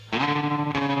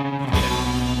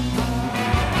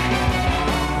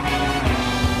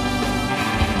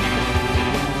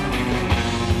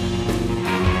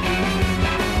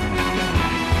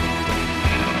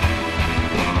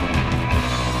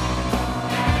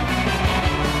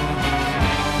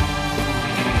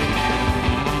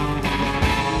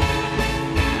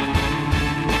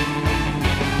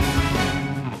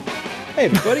Hey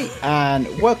everybody,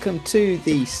 and welcome to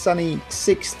the Sunny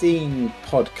 16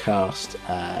 podcast.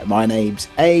 My name's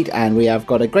Aid, and we have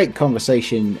got a great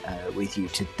conversation with you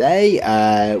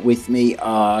today. With me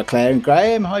are Claire and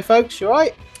Graham. Hi folks, you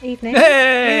alright? Evening.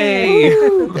 Hey!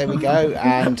 There we go.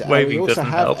 And we also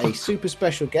have a super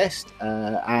special guest.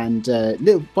 And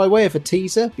little by way of a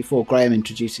teaser, before Graham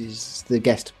introduces the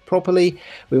guest properly,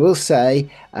 we will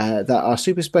say that our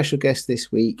super special guest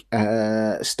this week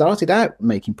started out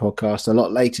making podcasts a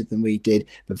lot later than we did,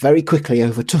 but very quickly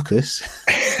overtook us.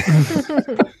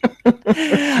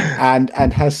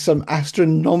 and has some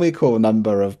astronomical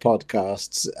number of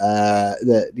podcasts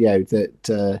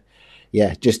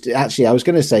just actually, I was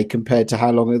going to say compared to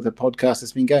how long the podcast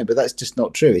has been going, but that's just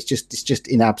not true. It's just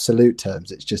in absolute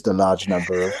terms, it's just a large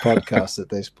number of podcasts at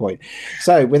this point.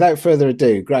 So without further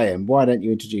ado, Graham, why don't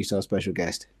you introduce our special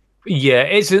guest? Yeah,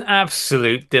 it's an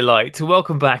absolute delight to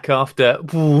welcome back after,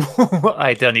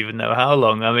 I don't even know how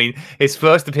long. I mean, his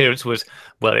first appearance was,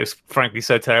 well, it was frankly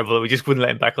so terrible that we just wouldn't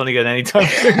let him back on again anytime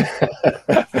soon.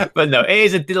 But no, it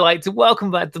is a delight to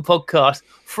welcome back the podcast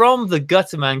from the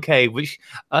Gutterman Cave, which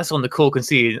us on the call can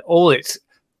see in all its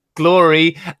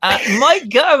glory. Mike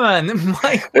Gutterman.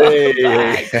 Mike,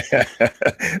 hey.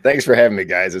 Thanks for having me,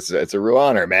 guys. It's a real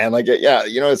honor, man. I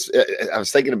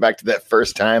was thinking back to that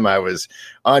first time I was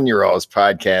on your all's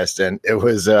podcast, and it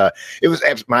was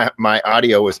my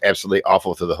audio was absolutely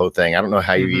awful through the whole thing. I don't know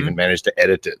how you even managed to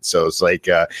edit it. So it's like,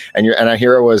 and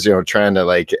here I was, trying to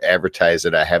like advertise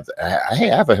that I have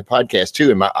a podcast too,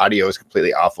 and my audio is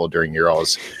completely awful during your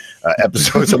all's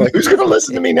episodes. I'm like, who's going to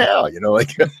listen to me now?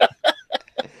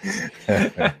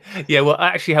 Yeah, well,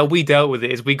 actually, how we dealt with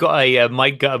it is we got a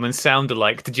Mike Gutterman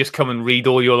sound-alike to just come and read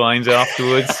all your lines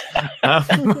afterwards.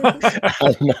 I'm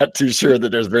not too sure that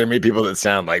there's very many people that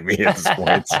sound like me at this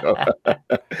point. So.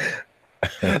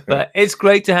 But it's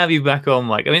great to have you back on,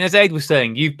 Mike. I mean, as Aid was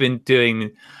saying, you've been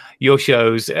doing your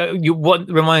shows.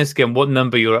 Remind us again what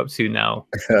number you're up to now.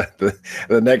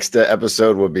 The next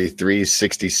episode will be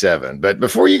 367. But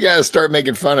before you guys start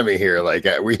making fun of me here,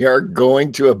 we are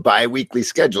going to a bi-weekly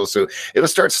schedule, so it'll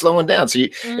start slowing down. So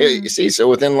you see, so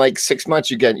within like 6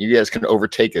 months, you guys can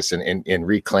overtake us and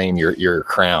reclaim your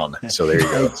crown. So there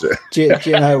you go. Do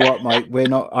you know what, Mike?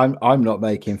 I'm not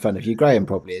making fun of you. Graham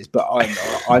probably is, but I'm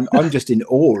not. I'm just in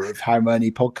awe of how many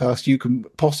podcasts you can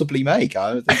possibly make.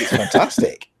 I think it's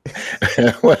fantastic.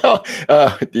 Well,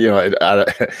 I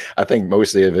think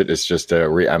mostly of it is just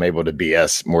I'm able to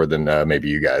BS more than maybe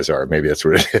you guys are. Maybe that's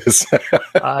what it is.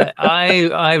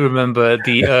 I remember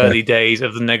the early days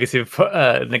of the negative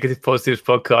positives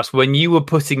podcast when you were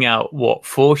putting out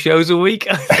 4 shows a week.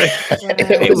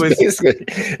 It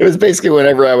was basically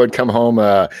whenever I would come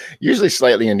home, usually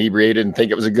slightly inebriated, and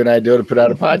think it was a good idea to put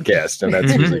out a podcast, and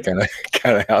that's usually kind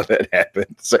of how that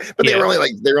happened. So, but they were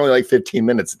only like 15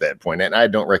 minutes at that point, and I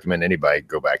don't recommend anybody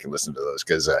go back and listen to those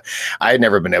because I had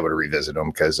never been able to revisit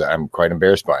them because I'm quite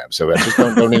embarrassed by them. So I just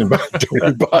don't even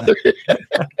bother.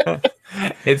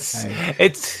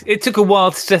 It took a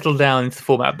while to settle down into the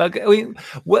format. But I mean,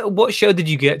 what show did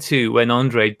you get to when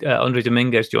Andre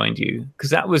Dominguez joined you? Because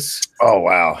that was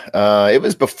it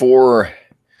was before.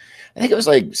 I think it was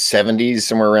like 70s,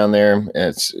 somewhere around there.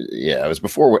 It was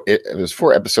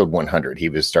before episode 100. He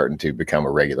was starting to become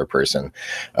a regular person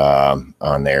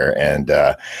on there, and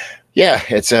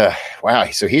it's wow.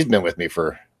 So he's been with me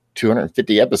for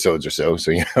 250 episodes or so.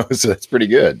 So so that's pretty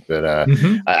good. But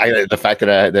the fact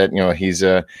that he's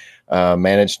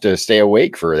managed to stay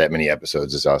awake for that many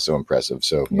episodes is also impressive.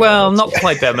 So not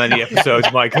quite that many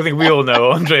episodes, Mike. I think we all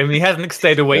know Andre. I mean, he hasn't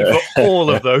stayed awake for all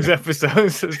of those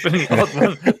episodes. It's been the odd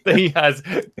one that he has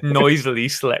noisily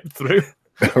slept through.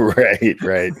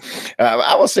 Right.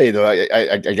 I will say though,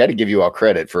 I got to give you all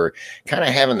credit for kind of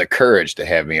having the courage to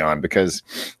have me on because,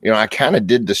 I kind of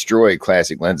did destroy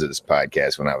Classic Lenses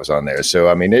podcast when I was on there. So,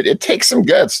 I mean, it takes some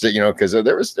guts to, because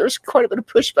there was quite a bit of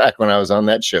pushback when I was on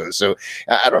that show. So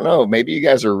I don't know, maybe you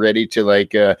guys are ready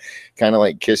to kind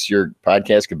of kiss your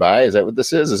podcast goodbye. Is that what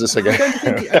this is? Is this I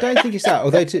don't think it's that.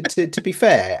 Although to be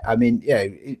fair, I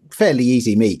mean, fairly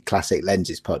easy meet Classic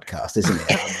Lenses podcast, isn't it?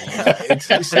 I mean, it's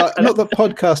like, not that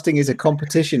podcasting is a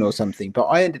competition or something, but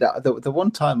I ended up the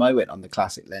one time I went on the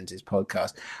Classic Lenses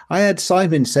podcast, I had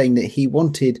Simon saying that he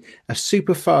wanted a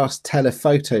super fast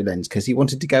telephoto lens because he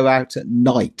wanted to go out at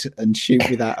night and shoot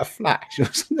without a flash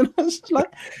or something. I was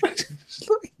like,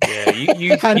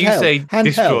 you say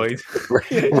destroyed.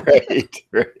 Right.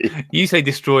 You say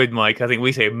destroyed, Mike. I think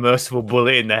we say merciful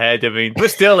bullet in the head. I mean, but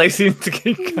still, they seem to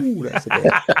keep. That's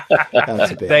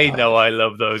That's a bit They harsh. know I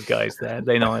love those guys there.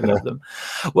 They know I love them.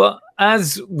 Well,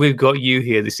 as we've got you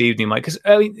here this evening, Mike, because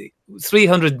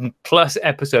 300 plus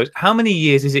episodes. How many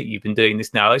years is it you've been doing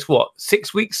this now? It's what,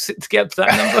 6 weeks to get up to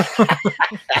that number?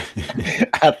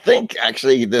 I think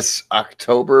actually this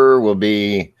October will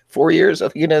be 4 years. I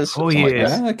think it is. 4 something like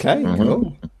years. that. Yeah, okay, Mhm.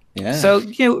 cool. Yeah. So,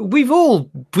 we've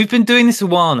been doing this a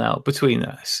while now between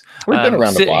us. We've been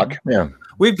around the sitting- block. Yeah.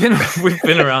 We've been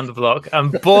around the block,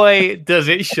 and boy, does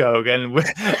it show. Again,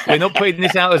 we're not putting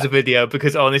this out as a video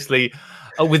because honestly,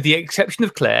 with the exception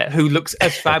of Claire, who looks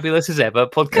as fabulous as ever,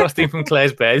 podcasting from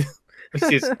Claire's bed, which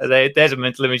is there's a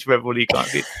mental image for everybody you can't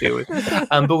deal with.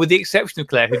 But with the exception of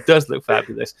Claire, who does look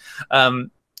fabulous,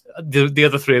 the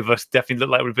other three of us definitely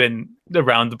look like we've been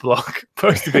around the block,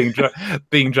 opposed to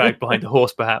being dragged behind a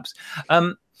horse, perhaps.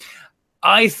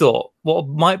 I thought what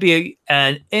might be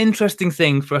an interesting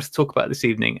thing for us to talk about this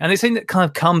evening, and it's something that kind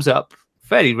of comes up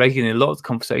fairly regularly in a lot of the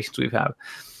conversations we've had,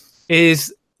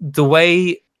 is the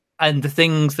way and the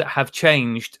things that have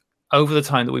changed over the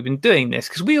time that we've been doing this.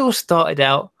 Because we all started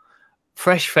out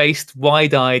fresh-faced,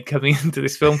 wide-eyed, coming into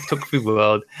this film photography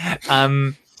world,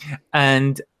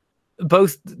 and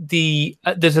both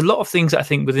there's a lot of things I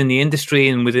think within the industry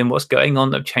and within what's going on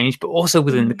that have changed, but also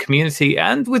within the community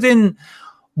and within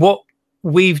what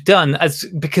we've done.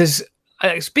 Because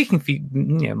speaking for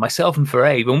myself and for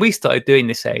Aid, when we started doing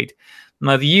this, Aid,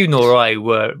 neither you nor I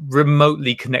were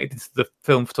remotely connected to the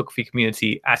film photography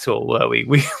community at all, were we?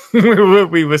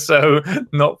 We were so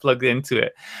not plugged into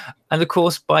it. And of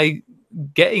course, by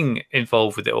getting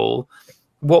involved with it all,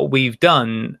 what we've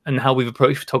done and how we've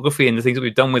approached photography and the things that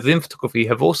we've done within photography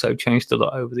have also changed a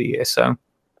lot over the years. So,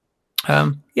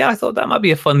 I thought that might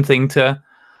be a fun thing to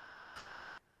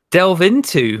delve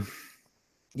into.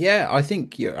 Yeah, I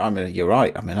think you're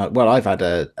right. I mean, I've had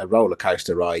a roller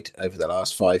coaster ride over the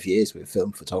last 5 years with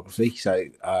film photography. So,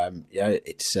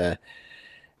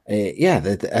 it's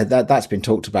that's been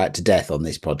talked about to death on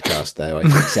this podcast, though. I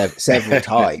think several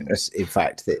times, in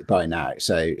fact, that by now.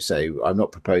 So I'm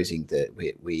not proposing that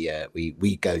we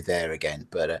go there again.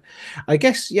 But I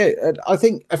guess, I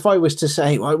think if I was to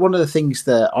say one of the things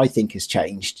that I think has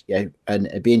changed, and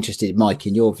I'd be interested, Mike,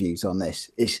 in your views on this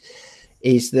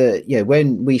is that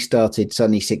when we started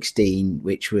Sunny 16,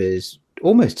 which was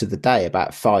almost to the day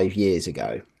about 5 years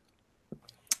ago,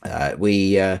 there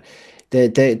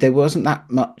wasn't that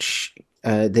much.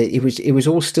 It was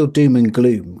all still doom and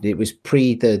gloom. It was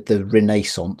pre the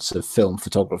renaissance of film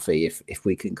photography, if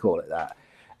we can call it that.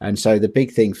 And so the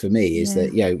big thing for me is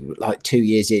that, like 2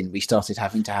 years in, we started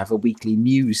having to have a weekly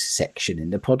news section in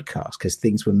the podcast because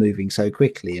things were moving so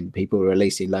quickly and people were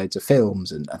releasing loads of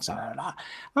films. And so how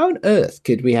on earth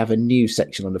could we have a news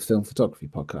section on a film photography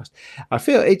podcast? I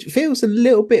feel it feels a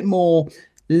little bit more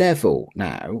level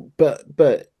now,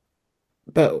 but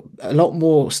a lot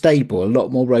more stable, a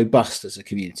lot more robust as a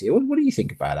community. What do you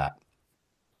think about that?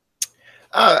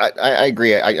 I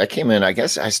agree. I came in, I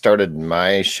guess I started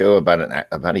my show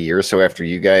about a year or so after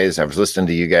you guys. I was listening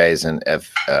to you guys and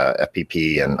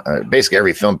FPP and basically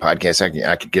every film podcast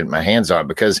I could get my hands on,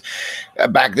 because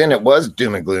back then it was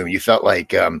doom and gloom. You felt like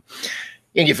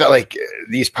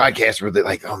these podcasts were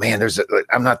like, oh man,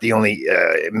 I'm not the only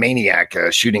maniac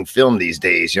shooting film these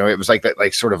days. It was like that,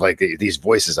 like sort of like these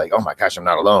voices, like, oh my gosh, I'm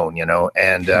not alone,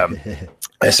 and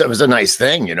so it was a nice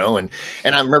thing, and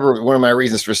I remember one of my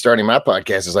reasons for starting my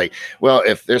podcast is like, well,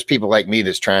 if there's people like me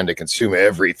that's trying to consume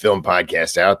every film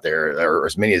podcast out there, or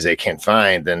as many as they can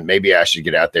find, then maybe I should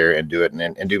get out there and do it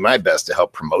and do my best to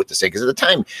help promote this thing. Because at the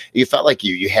time you felt like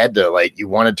you had to, like, you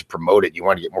wanted to promote it, you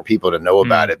wanted to get more people to know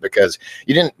about it, because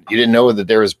you didn't know that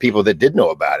there was people that did know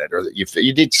about it, or that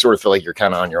you did sort of feel like you're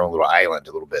kind of on your own little island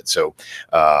a little bit. So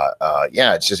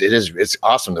it's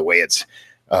awesome the way it's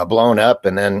blown up.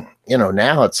 And then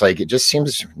now it's like it just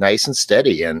seems nice and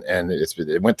steady, and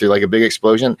it went through like a big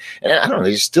explosion. And I don't know,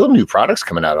 there's still new products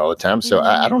coming out all the time, so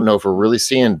I don't know if we're really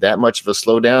seeing that much of a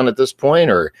slowdown at this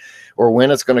point, or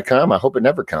when it's going to come. I hope it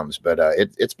never comes, but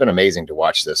it's been amazing to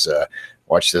watch this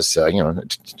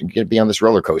be on this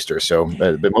roller coaster. So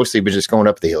but mostly we're just going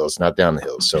up the hills, not down the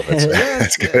hills, so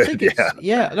that's good.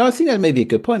 No, I think that may be a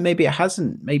good point. Maybe it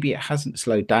hasn't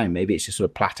slowed down. Maybe it's just sort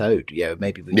of plateaued.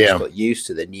 Maybe we just got used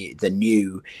to the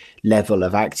new level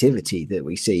of activity that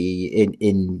we see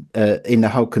in the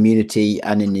whole community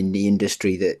and in the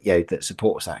industry that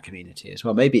supports that community as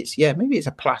well. Maybe it's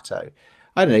a plateau.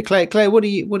 I don't know, Claire, what do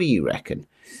you reckon?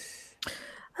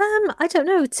 I don't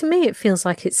know. To me, it feels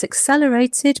like it's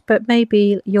accelerated, but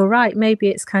maybe you're right. Maybe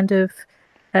it's kind of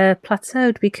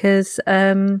plateaued, because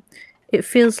it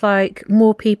feels like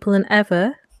more people than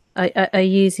ever are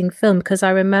using film. Because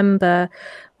I remember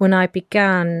when I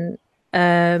began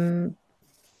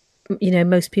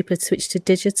most people had switched to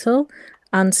digital.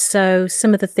 And so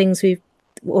some of the things we've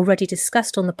already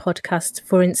discussed on the podcast,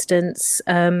 for instance,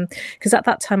 because at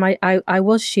that time I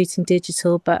was shooting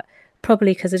digital, but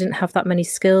probably because I didn't have that many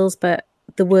skills, but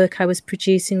the work I was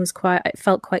producing it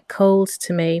felt quite cold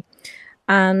to me.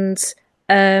 And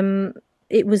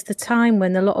it was the time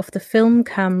when a lot of the film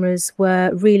cameras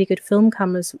were really good film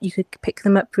cameras. You could pick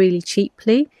them up really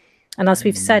cheaply. And as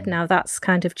we've said now, that's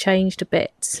kind of changed a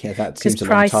bit. Yeah, that seems a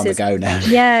long time ago now.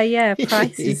 Yeah,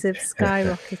 prices have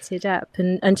skyrocketed up.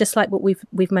 And just like what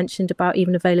we've mentioned about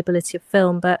even availability of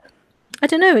film. But I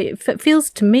don't know, it feels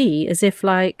to me as if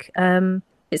like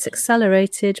it's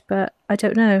accelerated, but I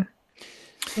don't know.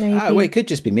 Ah, well, it could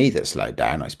just be me that slowed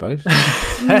down, I suppose.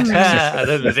 I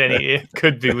don't know it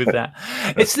could be with that.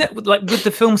 It's like with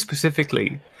the film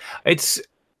specifically. I think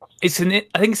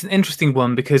it's an interesting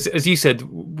one because, as you said,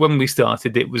 when we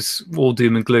started, it was all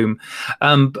doom and gloom,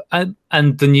 and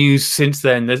the news since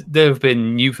then. There have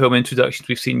been new film introductions.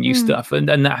 We've seen new stuff, and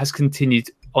that has continued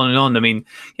on and on. I mean,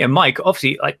 yeah, Mike,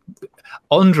 obviously, like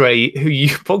Andre, who you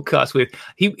podcast with,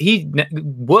 he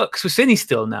works for Cine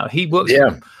still now. He works.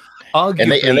 Yeah.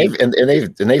 Arguably,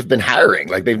 And they've been hiring,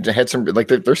 like they've had some, like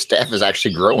their staff is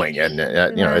actually growing, and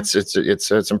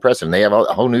it's impressive. And they have a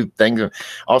whole new thing,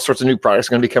 all sorts of new products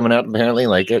going to be coming out. Apparently,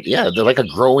 they're like a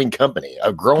growing company,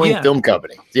 a growing film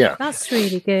company. Yeah, that's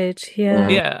really good. Yeah,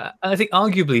 yeah. I think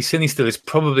arguably CineStill is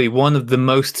probably one of the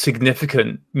most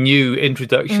significant new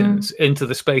introductions into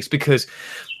the space because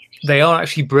they are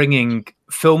actually bringing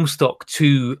film stock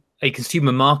to a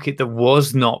consumer market that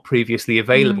was not previously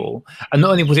available. And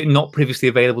not only was it not previously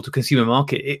available to consumer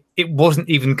market, it wasn't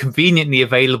even conveniently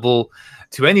available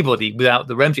to anybody without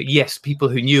the REMS. Yes, people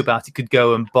who knew about it could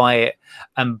go and buy it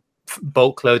and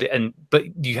bulk load it, but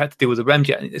you had to deal with the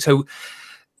REMS. So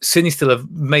CineStill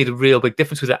have made a real big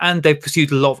difference with that, and they've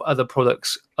pursued a lot of other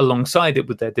products alongside it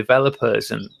with their developers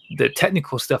and the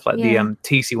technical stuff like the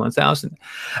TC1000.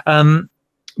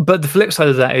 But the flip side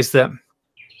of that is that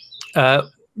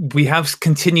we have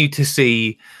continued to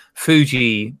see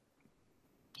Fuji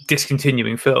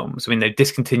discontinuing films. I mean, they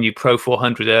discontinued Pro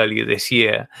 400 earlier this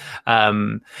year.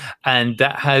 And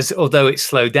that has, although it's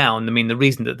slowed down, I mean, the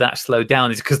reason that slowed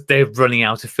down is because they're running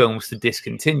out of films to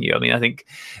discontinue. I mean, I think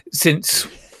since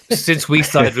we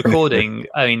started recording,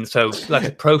 I mean, so like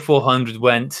the Pro 400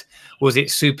 went, was it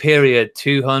Superior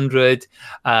 200?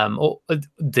 Or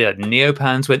the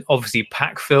Neopans went, obviously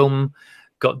Pac Film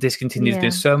got discontinued. There's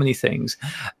been so many things,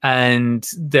 and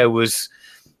there was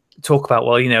talk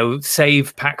about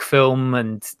save Pac Film,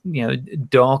 and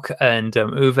Doc and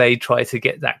Uwe try to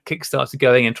get that Kickstarter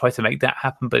going and try to make that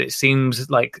happen, but it seems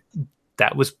like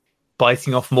that was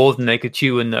biting off more than they could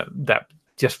chew, and that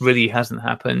just really hasn't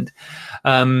happened.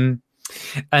 And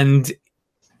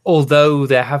although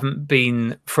there haven't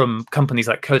been from companies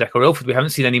like Kodak or Ilford, we haven't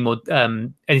seen any more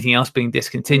anything else being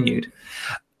discontinued.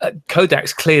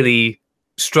 Kodak's clearly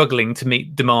struggling to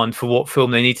meet demand for what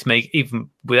film they need to make even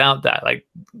without that. Like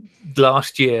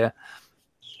last year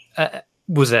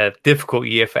was a difficult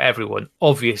year for everyone,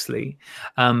 obviously,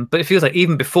 but it feels like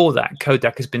even before that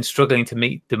Kodak has been struggling to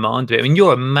meet demand. I mean,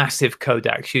 you're a massive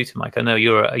Kodak shooter, Mike. I know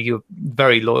you're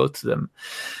very loyal to them.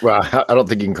 Well, I don't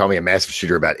think you can call me a massive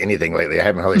shooter about anything lately. I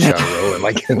haven't hardly shot a roll in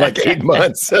like 8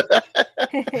 months.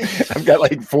 I've got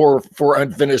like four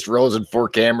unfinished rolls and 4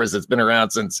 cameras that's been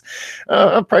around since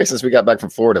probably since we got back from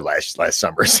Florida last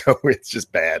summer. So it's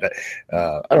just bad.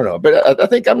 I don't know, but I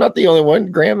think I'm not the only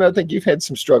one. Graham, I think you've had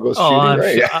some struggles shooting.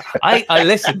 Right? I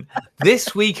listen.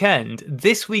 This weekend,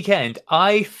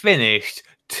 I finished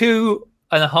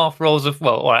 2.5 rolls of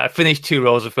I finished 2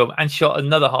 rolls of film and shot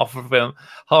another half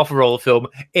a roll of film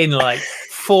in like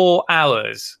 4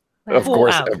 hours. Of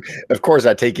course,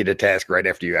 I take you to task right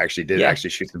after you actually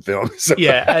actually shoot the film. So.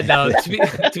 Yeah. Now,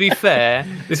 to be fair,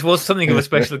 this was something of a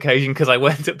special occasion because I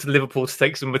went up to Liverpool to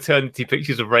take some maternity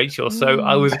pictures of Rachel, so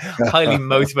I was highly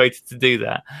motivated to do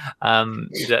that.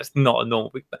 That's not a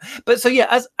normal week, but so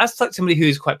yeah, as like somebody who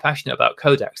is quite passionate about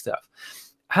Kodak stuff,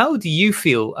 how do you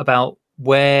feel about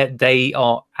where they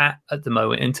are at the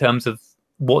moment in terms of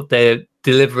what they're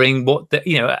delivering,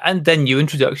 and then new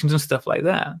introductions and stuff like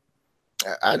that?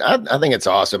 I think it's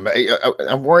awesome.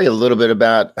 I worry a little bit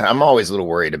about. I'm always a little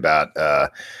worried about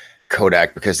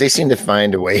Kodak because they seem to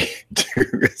find a way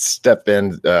to step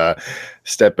in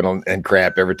and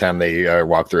crap every time they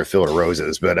walk through a field of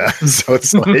roses. But so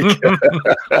it's like,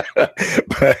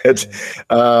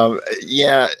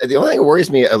 yeah. The only thing that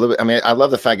worries me a little bit. I mean, I love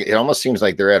the fact that it almost seems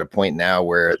like they're at a point now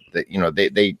where they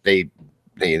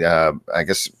I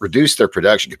guess reduce their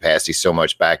production capacity so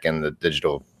much back in the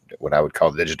digital what I would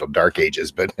call the digital dark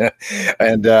ages, but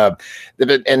and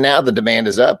now the demand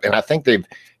is up, and I think they've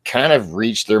kind of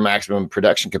reached their maximum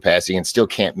production capacity and still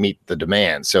can't meet the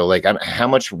demand. So like, how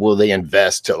much will they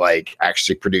invest to like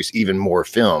actually produce even more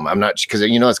film? I'm not, because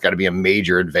it's got to be a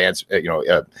major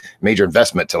major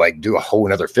investment to like do a whole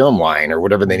another film line or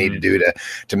whatever they need to do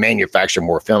to manufacture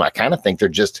more film. I kind of think they're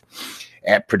just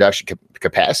at production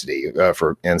capacity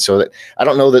and so that I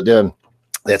don't know that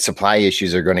that supply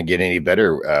issues are going to get any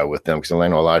better with them, because I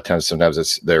know a lot of times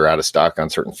sometimes they're out of stock on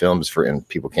certain films and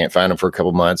people can't find them for a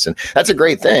couple months, and that's a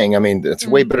great thing. I mean, that's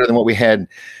way better than what we had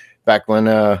back when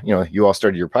you all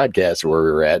started your podcast or where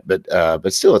we were at.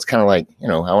 But still, it's kind of like,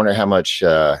 I wonder how much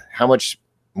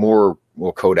more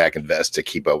will Kodak invest to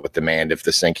keep up with demand if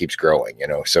this thing keeps growing.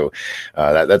 So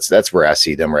that's where I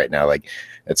see them right now. Like,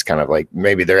 it's kind of like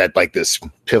maybe they're at like this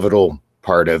pivotal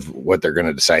part of what they're going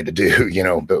to decide to do,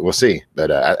 but we'll see.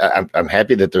 But I'm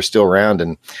happy that they're still around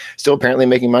and still apparently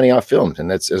making money off films.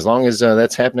 And that's, as long as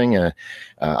that's happening,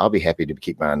 I'll be happy to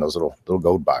keep buying those little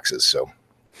gold boxes. So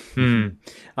I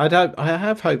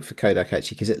have hope for Kodak,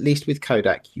 actually, because at least with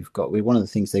Kodak, one of the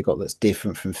things they got that's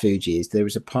different from Fuji is there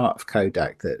is a part of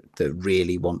Kodak that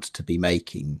really wants to be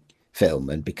making film,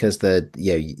 and because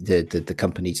the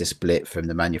companies are split from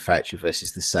the manufacturer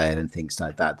versus the sale and things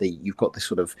like that, you've got this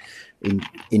sort of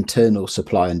internal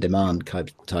supply and demand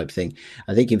type thing.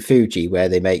 I think in Fuji, where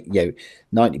they make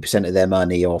 90% of their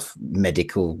money off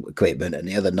medical equipment and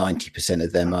the other 90%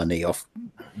 of their money off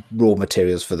raw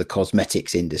materials for the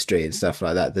cosmetics industry and stuff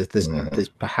like that, there's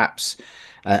perhaps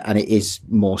and it is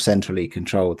more centrally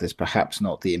controlled, there's perhaps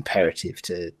not the imperative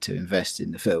to invest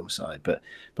in the film side, but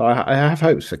I have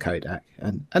hopes for Kodak,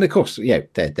 and of course,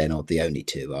 they're not the only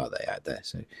two, are they, out there?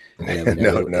 So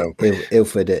no.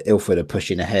 Ilford are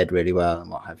pushing ahead really well and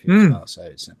what have you as well. So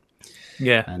it's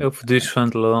Ilford do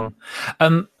trundle along.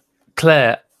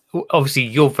 Claire, obviously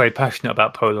you're very passionate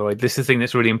about Polaroid. This is the thing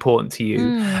that's really important to you,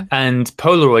 and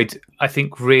Polaroid, I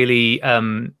think, really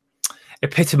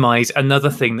epitomize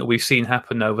another thing that we've seen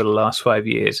happen over the last 5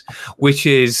 years, which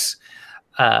is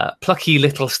plucky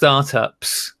little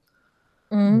startups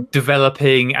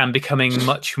developing and becoming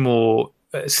much more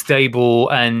stable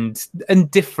and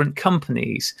different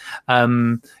companies,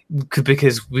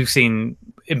 because we've seen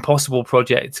Impossible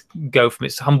Project go from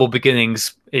its humble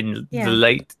beginnings in the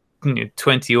late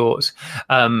 20 years,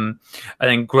 and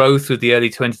then grow through the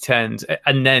early 2010s,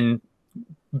 and then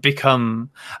become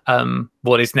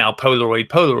what is now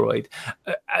Polaroid.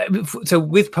 So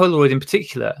with Polaroid in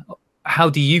particular, how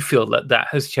do you feel that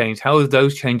has changed? How have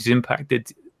those changes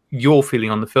impacted your feeling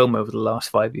on the film over the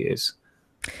last 5 years?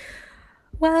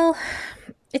 Well,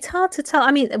 it's hard to tell.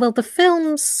 The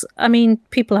films,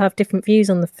 people have different views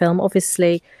on the film.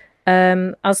 Obviously,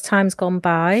 as time's gone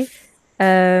by,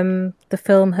 the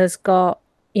film has got,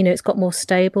 it's got more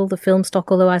stable, the film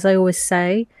stock, although, as I always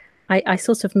say, I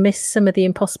sort of miss some of the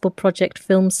Impossible Project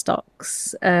film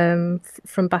stocks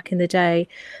from back in the day.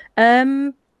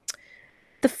 The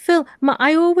film,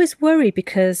 I always worry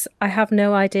because I have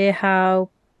no idea how,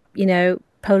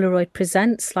 Polaroid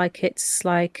presents, like it's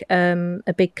like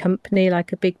a big company,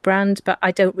 like a big brand, but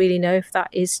I don't really know if that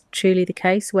is truly the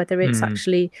case, whether it's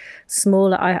actually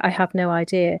smaller. I have no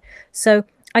idea. So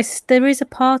there is a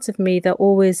part of me that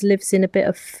always lives in a bit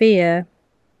of fear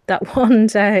that one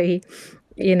day,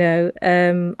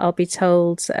 I'll be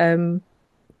told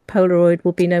Polaroid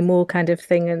will be no more, kind of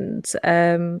thing, and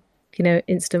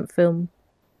instant film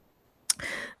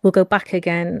will go back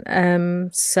again.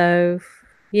 So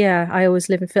yeah, I always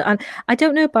live in fear, and I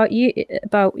don't know about you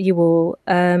all.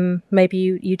 Maybe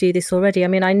you do this already.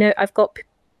 I know I've got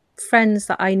friends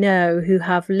that I know who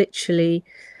have literally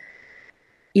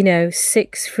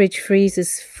 6 fridge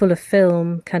freezers full of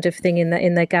film, kind of thing,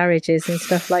 in their garages and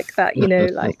stuff like that,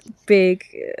 like big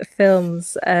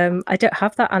films. I don't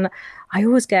have that, and I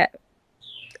always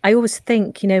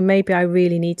think, maybe I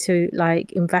really need to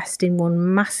like invest in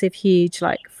one massive huge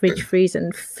like fridge freezer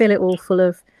and fill it all full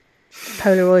of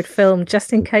Polaroid film,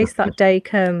 just in case that day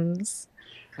comes.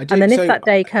 And then if that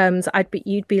day comes,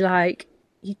 you'd be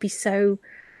so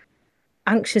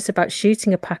anxious about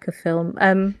shooting a pack of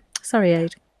film. Sorry,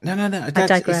 Aid. No. I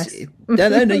digress. No,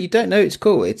 you don't know. It's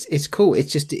cool. It's cool.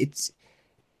 It's just it's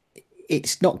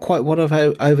not quite what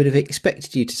I would have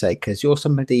expected you to say, because you're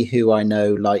somebody who I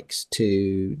know likes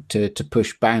to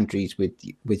push boundaries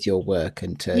with your work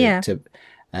and to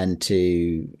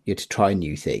try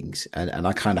new things, and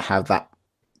I kind of have that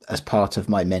as part of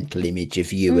my mental image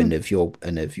of you and of your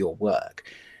work.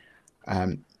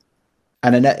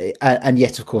 and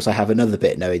yet, of course, I have another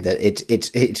bit knowing that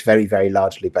it's very, very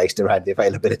largely based around the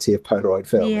availability of Polaroid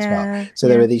film as well. So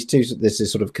there are these two. There's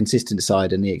this sort of consistent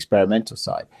side and the experimental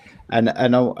side, and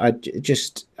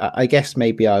I guess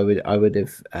maybe I would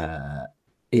have.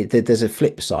 There's a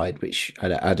flip side, which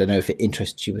I don't know if it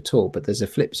interests you at all, but there's a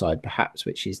flip side perhaps,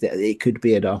 which is that it could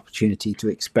be an opportunity to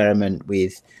experiment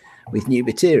with new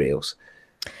materials.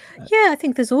 Yeah, I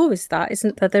think there's always that,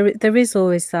 isn't there? There is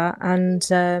always that,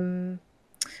 and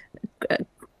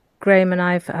Graham and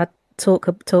I've had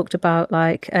talked about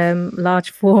like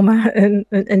large format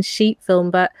and sheet film,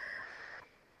 but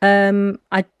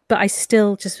I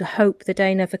still just hope the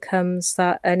day never comes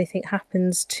that anything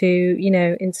happens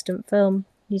to instant film.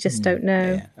 You just don't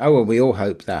know. Yeah. Oh well, we all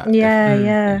hope that.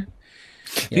 Yeah.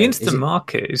 The instant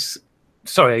market is.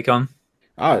 Sorry, go on.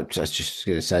 I was just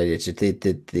going to say it's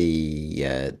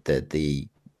the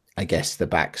I guess the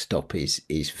backstop is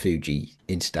Fuji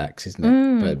Instax, isn't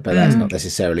it? But that's not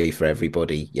necessarily for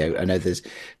everybody. I know there's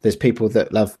people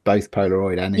that love both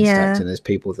Polaroid and Instax, and there's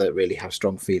people that really have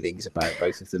strong feelings about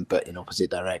both of them, but in opposite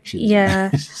directions.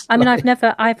 Yeah, I mean,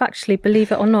 I've actually,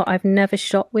 believe it or not, I've never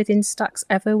shot with Instax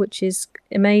ever, which is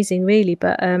amazing, really.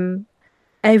 But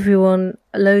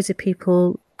loads of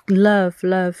people love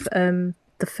the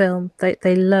film.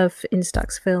 They love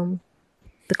Instax film.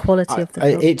 The quality of the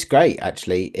film. It's great,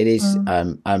 actually. It is.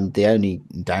 The only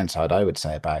downside I would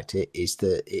say about it is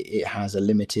that it has a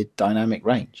limited dynamic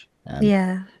range.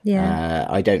 I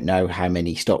don't know how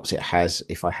many stops it has.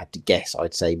 If I had to guess,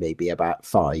 I'd say maybe about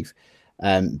 5.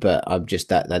 But I'm just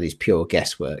that is pure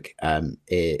guesswork. And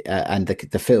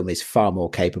the film is far more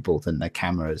capable than the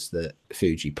cameras that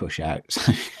Fuji push out.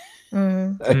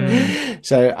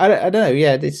 So I don't know.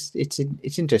 Yeah,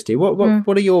 it's interesting.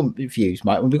 What are your views,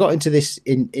 Mike? When we got into this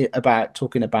about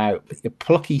talking about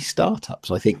plucky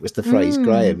startups, I think was the phrase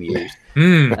Graham used.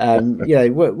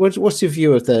 What's your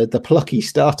view of the plucky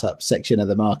startup section of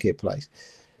the marketplace?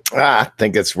 I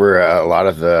think it's where a lot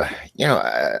of the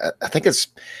I think it's.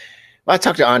 Well, I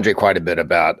talked to Andre quite a bit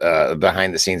about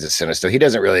behind the scenes of Cinestill. He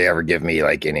doesn't really ever give me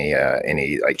like any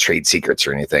like trade secrets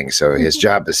or anything, so his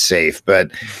job is safe.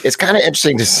 But it's kind of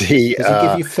interesting to see. Does he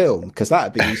give you film? Because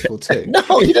that'd be useful too.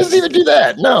 No, he doesn't even do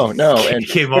that. No. And he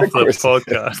came off the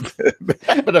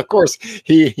podcast. But of course,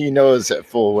 he knows at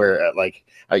full where like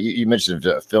you mentioned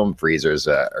film freezers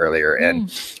earlier,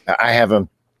 and I have a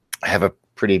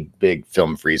pretty big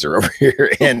film freezer over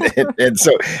here, and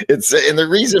so it's and the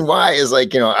reason why is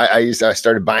like I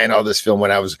started buying all this film when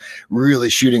I was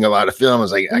really shooting a lot of film. I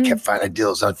was like I kept finding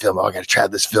deals on film. Oh, I got to try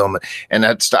this film, and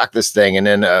I'd stock this thing. And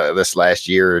then this last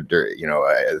year,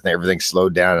 everything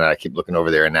slowed down, and I keep looking over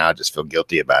there, and now I just feel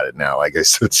guilty about it now. Like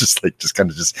so it's just like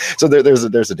so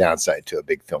there's a downside to a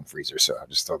big film freezer. So I'll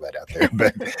just throw that out there.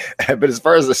 But as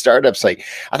far as the startups, like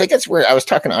I think that's where I was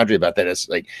talking to Andre about that. It's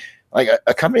like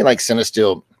a company like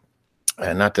Cinestill,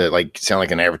 not to like sound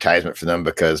like an advertisement for them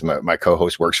because my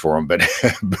co-host works for them, but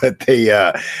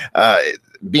they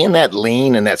being that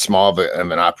lean and that small of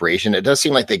an operation, it does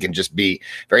seem like they can just be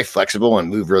very flexible and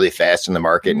move really fast in the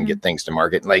market and get things to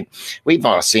market. Like we've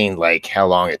all seen like how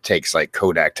long it takes like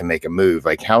Kodak to make a move.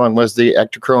 Like how long was the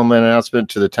Ektachrome announcement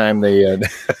to the time they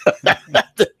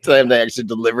actually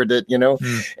delivered it,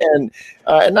 and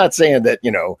not saying that,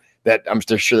 that I'm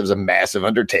sure there was a massive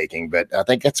undertaking, but I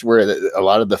think that's where a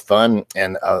lot of the fun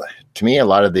and to me, a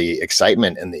lot of the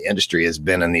excitement in the industry has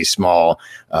been in these small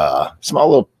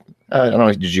little, I don't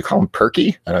know, did you call them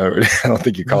perky? I don't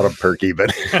think you called them perky,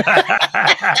 but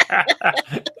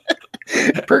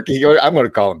perky, I'm going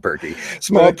to call them perky.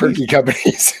 Small perky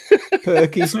companies.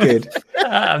 Perky's good.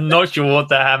 I'm not sure what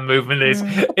the hand movement is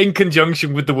in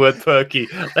conjunction with the word perky.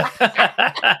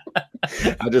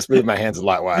 I'll just move my hands a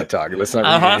lot while I talk. Let's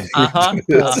not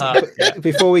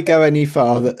Before we go any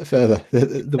further,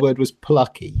 the word was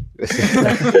plucky.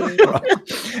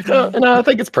 No, I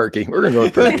think it's perky. We're going to go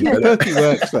with perky. Perky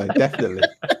works though, definitely.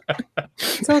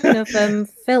 Talking of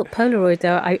Polaroid,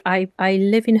 though, I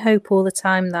live in hope all the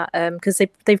time that because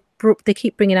they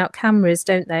keep bringing out cameras,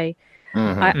 don't they?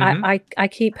 I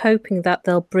keep hoping that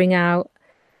they'll bring out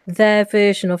their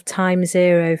version of Time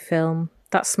Zero film.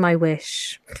 That's my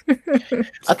wish.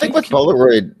 I think with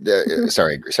Polaroid,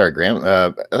 sorry, Graham.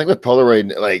 I think with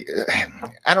Polaroid, like,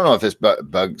 I don't know if this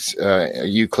bugs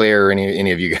you, Claire, or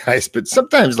any of you guys, but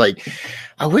sometimes, like,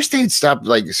 I wish they'd stop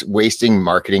like wasting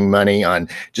marketing money on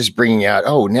just bringing out,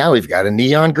 oh, now we've got a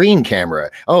neon green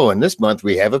camera. Oh, and this month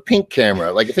we have a pink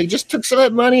camera. Like if they just took some of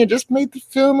that money and just made the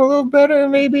film a little better,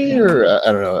 maybe, or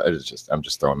I don't know. I'm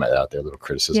just throwing that out there, a little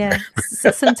criticism. Yeah,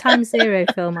 some Time Zero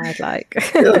film I'd like.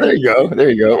 Yeah,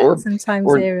 there you go. Or some Time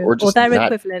Zero, or their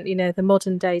equivalent, the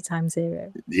modern day Time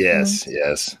Zero. Yes,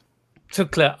 yes. So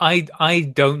Claire, I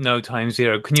don't know Time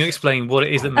Zero. Can you explain what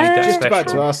it is that made that just special? about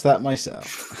to ask that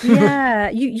myself. Yeah,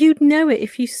 you'd know it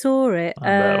if you saw it.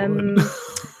 I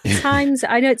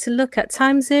know to look at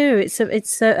Time Zero.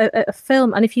 It's a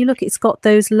film, and if you look, it's got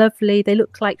those lovely. They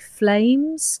look like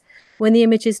flames when the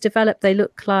images develop. They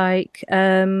look like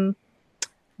I don't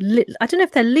know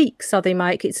if they're leaks, are they,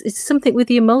 Mike? It's something with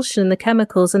the emulsion and the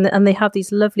chemicals, and they have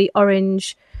these lovely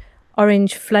orange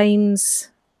flames.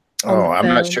 Oh, I'm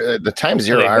not sure. The Time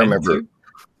Zero I remember.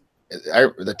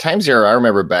 The Time Zero I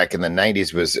remember back in the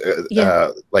 90s was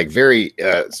like very.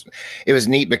 It was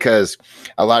neat because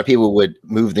a lot of people would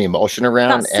move the emulsion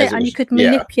around. That's it, and you could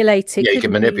manipulate it. Yeah, you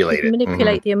could manipulate it.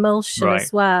 Manipulate the emulsion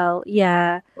as well.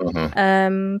 Yeah.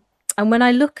 And when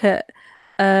I look at,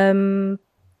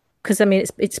 because I mean,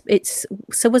 it's.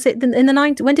 So was it in the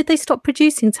 90s? When did they stop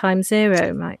producing Time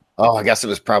Zero, Mike? Oh, I guess it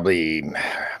was probably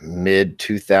mid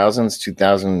 2000s,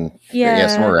 2000. Yeah,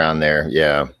 somewhere around there.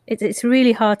 Yeah. It's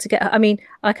really hard to get. I mean,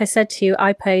 like I said to you,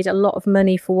 I paid a lot of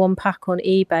money for one pack on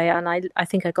eBay, and I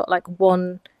think I got like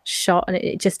one shot, and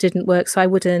it just didn't work. So I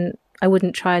wouldn't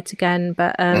try it again.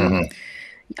 But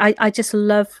I just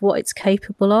love what it's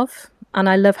capable of, and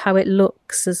I love how it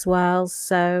looks as well.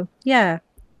 So yeah.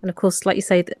 And of course, like you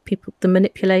say, that the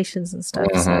manipulations and stuff.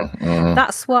 So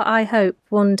that's what I hope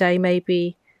one day.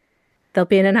 Maybe there'll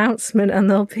be an announcement and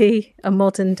there'll be a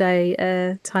modern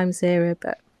day Time Zero,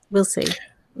 but we'll see.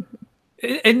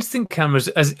 Instant cameras,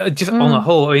 as just on a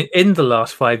whole, in the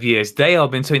last 5 years, they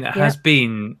have been something that has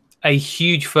been a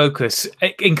huge focus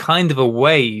in kind of a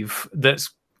wave that's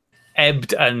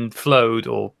ebbed and flowed,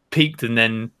 or peaked and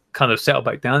then kind of settle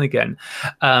back down again,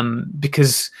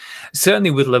 because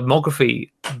certainly with lomography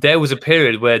there was a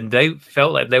period where they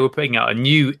felt like they were putting out a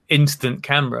new instant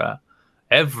camera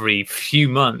every few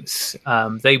months.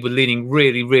 They were leaning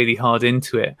really, really hard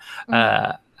into it,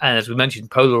 and as we mentioned,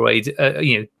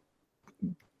 Polaroid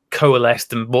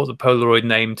coalesced and brought the Polaroid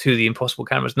name to the Impossible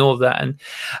cameras and all of that.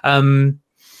 And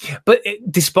but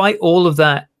despite all of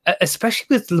that, especially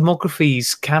with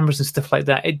lomography's cameras and stuff like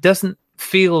that, it doesn't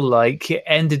feel like it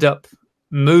ended up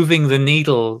moving the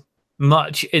needle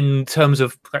much in terms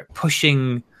of like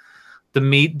pushing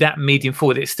that medium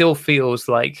forward. It still feels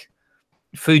like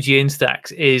Fuji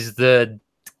Instax is the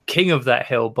king of that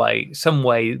hill by some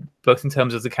way, both in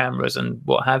terms of the cameras and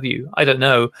what have you. I don't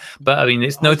know, but I mean,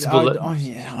 it's notable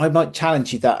I might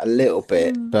challenge you that a little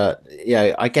bit, but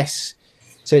yeah, I guess.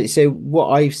 So what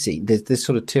I've seen, there's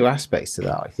sort of two aspects to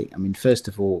that, I think. I mean, first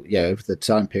of all, over the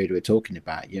time period we're talking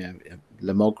about,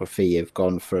 lomography have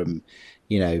gone from,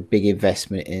 big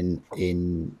investment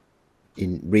in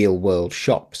real world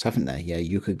shops, haven't they?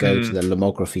 You could go to the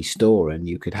lomography store and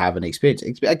you could have an experience.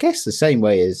 I guess the same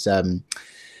way as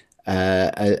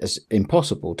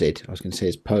Impossible did. I was going to say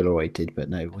as Polaroid did, but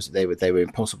no, they were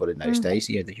Impossible in those days.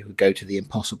 That you could go to the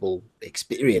Impossible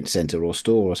Experience Center or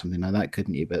store or something like that,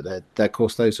 couldn't you? But of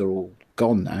course, those are all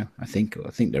gone now. I think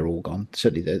they're all gone.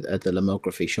 Certainly, the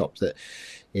lomography shop that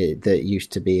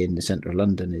used to be in the centre of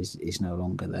London is no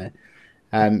longer there.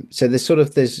 So there's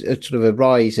a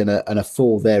rise and a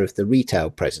fall there of the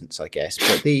retail presence, I guess.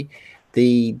 But the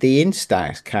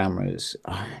Instax cameras,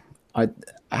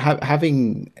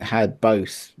 having had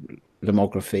both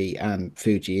lomography and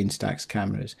Fuji Instax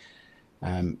cameras,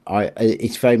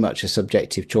 it's very much a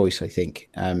subjective choice, I think.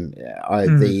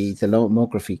 The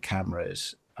lomography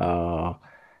cameras are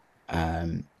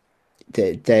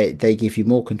they give you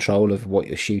more control of what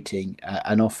you're shooting,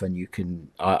 and often you can.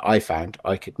 I found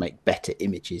I could make better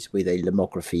images with a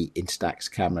lomography Instax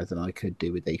camera than I could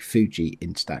do with a Fuji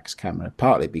Instax camera.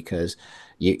 Partly because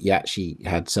you actually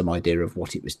had some idea of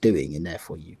what it was doing, and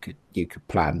therefore you could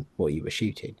plan what you were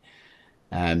shooting.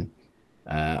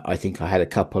 I think I had a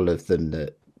couple of them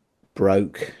that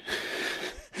broke.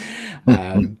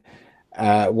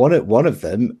 One of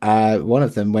them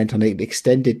went on an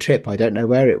extended trip. I don't know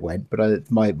where it went, but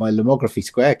my lomography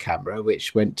square camera,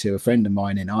 which went to a friend of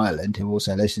mine in Ireland who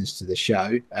also listens to the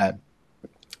show.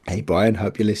 Hey Brian,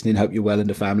 hope you're listening. Hope you're well in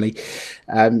the family.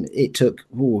 It took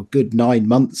a good 9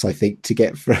 months, I think, to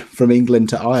get from England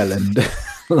to Ireland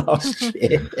last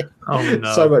year. Oh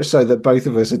no! So much so that both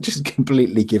of us had just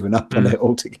completely given up on it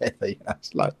altogether.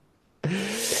 It's like.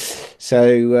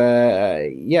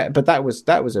 Yeah, but that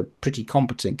was a pretty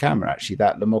competent camera actually.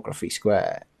 That Lomography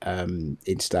Square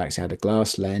Instax had a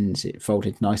glass lens. It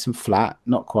folded nice and flat,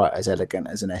 not quite as elegant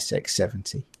as an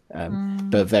SX70,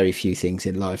 but very few things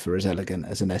in life are as elegant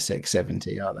as an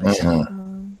SX70, are they?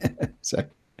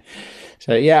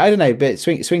 So yeah, I don't know, but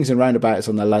swings and roundabouts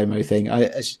on the Lomo thing.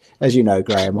 As you know,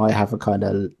 Graham, I have a kind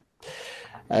of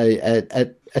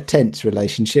a tense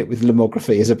relationship with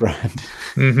Lomography as a brand.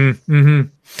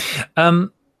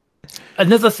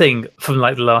 Another thing from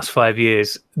like the last 5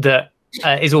 years that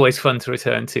is always fun to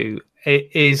return to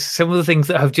is some of the things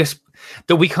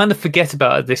that we kind of forget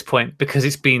about at this point because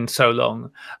it's been so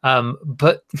long,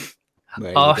 but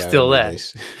are still there.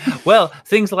 Well,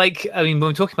 things like, I mean, when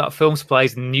we're talking about film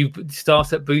supplies and new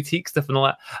startup boutique stuff and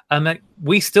all that,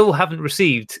 we still haven't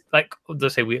received, like,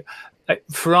 let's say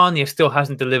Ferrania still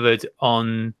hasn't delivered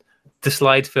on the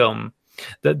slide film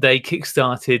that they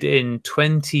kickstarted in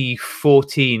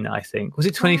 2014, I think. Was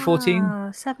it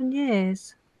 2014? 7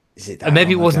 years. Is it that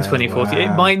maybe it long wasn't ago? 2014.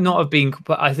 Wow. It might not have been,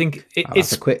 but I think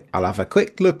I'll have a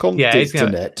quick look on the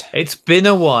internet. It's been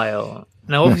a while.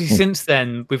 Now, obviously, since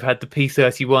then, we've had the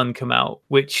P31 come out,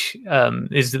 which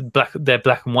is their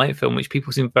black and white film, which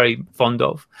people seem very fond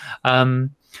of.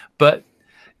 But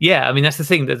yeah, I mean, that's the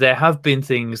thing, that there have been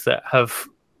things that have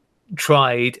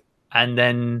tried, and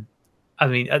then, I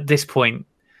mean, at this point,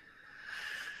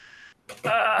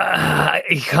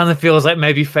 it kind of feels like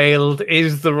maybe failed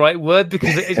is the right word,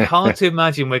 because it's hard to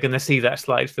imagine we're going to see that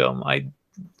slide film. I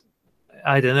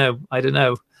don't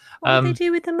know. What would they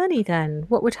do with the money then?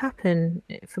 What would happen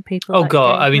for people? Oh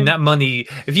God! I mean, that money.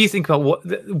 If you think about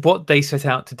what they set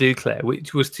out to do, Claire,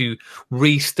 which was to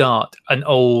restart an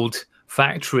old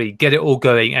factory, get it all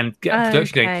going, and get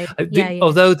production going.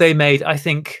 Although they made, I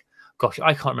think, gosh,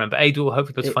 I can't remember. Ada will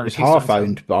hopefully be able to find it. It was half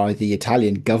owned by the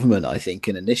Italian government, I think,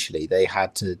 and initially they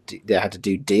had to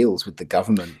do deals with the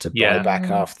government to buy back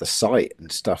half the site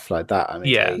and stuff like that. I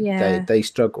mean, they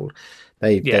struggled.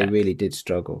 They really did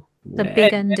struggle. The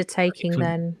big undertaking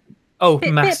then. Oh,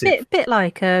 massive. Bit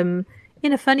like, in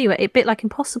a funny way, a bit like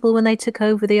Impossible when they took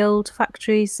over the old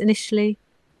factories initially.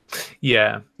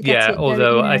 Yeah.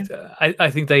 Although I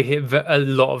think they hit a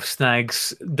lot of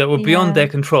snags that were beyond their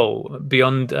control,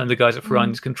 beyond the guys at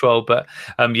Ferrani's control. But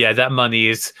that money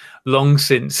is long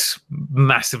since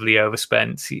massively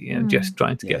overspent. Just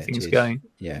trying to get things going.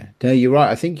 Yeah, no, you're right.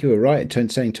 I think you were right in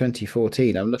saying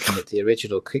 2014. I'm looking at the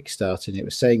original Kickstarter, and it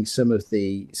was saying some of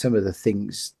the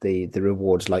things, the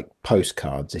rewards, like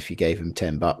postcards, if you gave them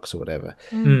 $10 or whatever,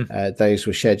 those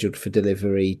were scheduled for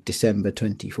delivery December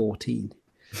 2014.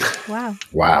 Wow.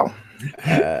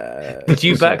 Did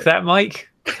you back that, Mike?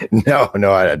 No,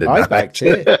 I did not. I backed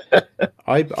it.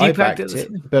 I backed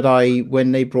it, but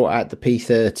when they brought out the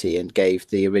P30 and gave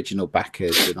the original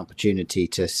backers an opportunity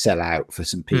to sell out for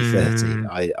some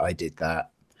P30, I did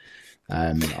that.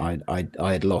 I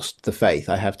had lost the faith.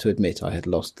 I have to admit, I had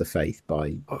lost the faith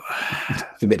by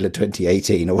the middle of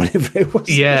 2018 or whatever it was.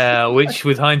 Yeah, which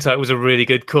with hindsight was a really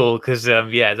good call, because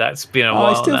that's been a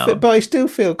while now. But I still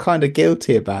feel kind of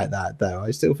guilty about that, though.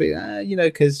 I still feel,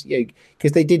 because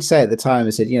they did say at the time, I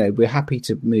said, we're happy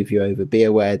to move you over. Be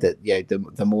aware that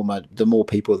the more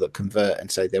people that convert and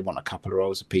say they want a couple of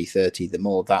rolls of P30, the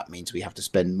more that means we have to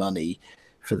spend money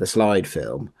for the slide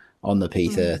film on the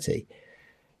P30.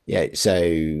 Yeah, so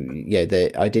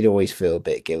I did always feel a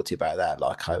bit guilty about that,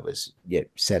 like I was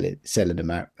selling them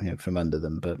out from under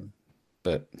them,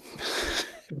 but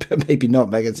maybe not.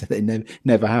 Megan said it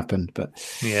never happened, but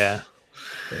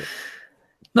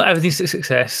not everything's a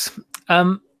success.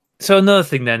 So another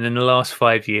thing then in the last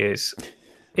 5 years,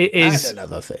 it is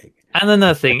another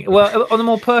thing. Well, on a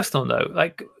more personal note,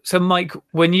 like, so Mike,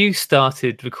 when you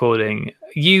started recording,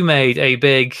 you made a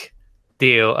big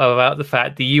deal about the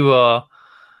fact that you are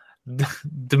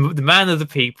the man of the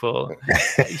people,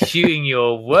 shooting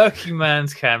your working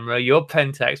man's camera, your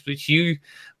Pentax, which you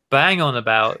bang on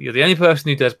about. You're the only person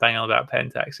who does bang on about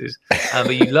Pentaxes,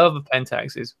 but you love the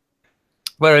Pentaxes.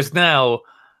 Whereas now,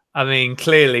 I mean,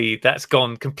 clearly that's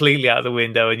gone completely out of the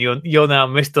window, and you're now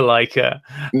Mr. Leica.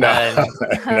 No,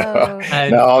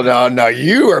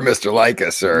 you are Mr.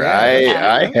 Leica, sir.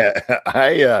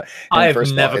 I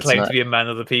have never claimed to be a man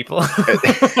of the people.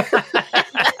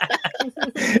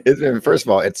 First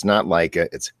of all, it's not Leica,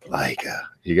 it's Leica.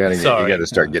 You gotta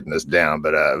start getting this down.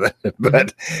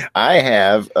 But I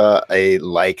have a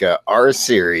Leica R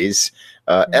series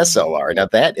SLR. Now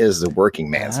that is the working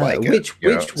man's Leica.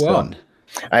 Which one? So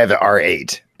I have the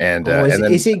R8. And,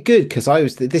 is it good? Because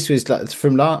this was like,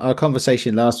 from our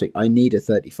conversation last week. I need a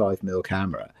 35mm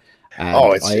camera. And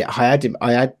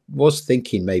I was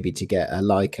thinking maybe to get a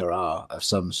Leica R of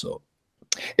some sort.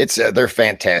 It's they're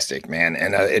fantastic, man,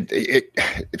 and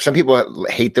some people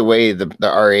hate the way the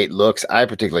R8 looks. I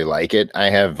particularly like it. I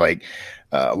have like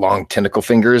long tentacle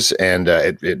fingers, and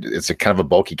it's a kind of a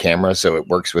bulky camera, so it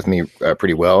works with me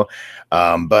pretty well.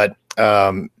 But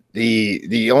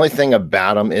the only thing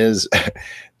about them is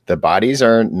the bodies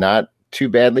are not too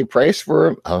badly priced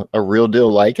for a real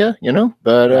deal Leica,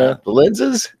 but the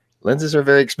lenses are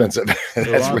very expensive.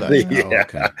 That's really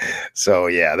okay. So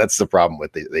yeah, that's the problem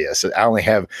with the so I only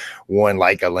have one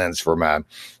Leica lens for my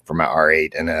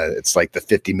R8, and it's like the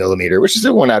 50 millimeter, which is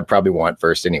the one I'd probably want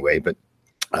first anyway. But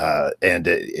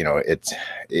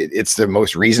it's the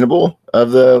most reasonable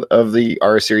of the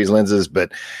R series lenses.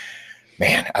 But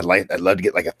man, I'd love to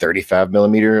get like a 35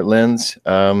 millimeter lens.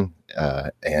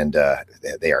 And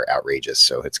they are outrageous.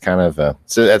 So it's kind of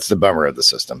so that's the bummer of the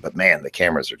system. But man, the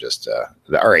cameras are just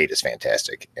the R8 is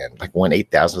fantastic, and like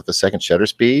 1/8,000th of a second shutter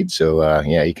speed. So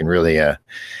you can really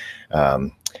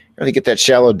really get that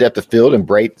shallow depth of field and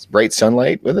bright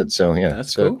sunlight with it. So yeah,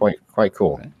 that's cool. Quite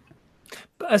cool. Okay.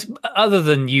 But other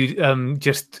than you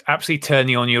just absolutely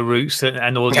turning on your roots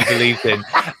and all you believed in,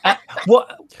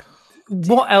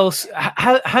 what else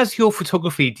has your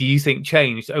photography, do you think,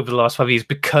 changed over the last 5 years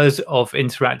because of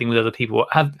interacting with other people?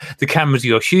 Have the cameras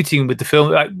you're shooting with, the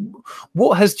film,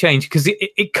 what has changed? Because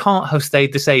it can't have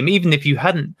stayed the same. Even if you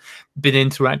hadn't been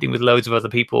interacting with loads of other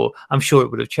people, I'm sure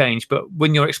it would have changed. But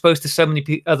when you're exposed to so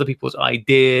many other people's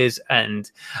ideas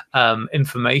and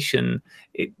information,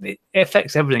 it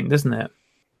affects everything, doesn't it?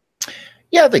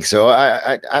 Yeah, I think so.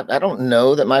 I don't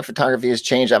know that my photography has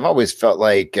changed. I've always felt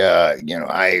like, I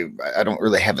don't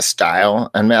really have a style.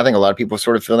 I mean, I think a lot of people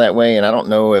sort of feel that way. And I don't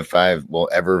know if I will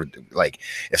ever, like,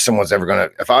 if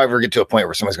I ever get to a point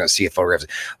where someone's going to see a photograph,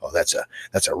 oh, that's a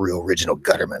real original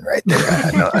Gutterman right there.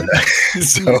 I know.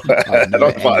 So I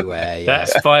don't anyway, that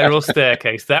spiral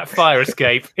staircase, that fire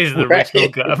escape is the original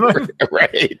Gutterman.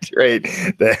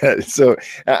 Right. So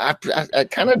I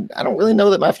don't really know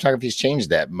that my photography has changed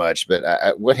that much, but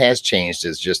what has changed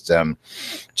is just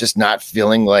not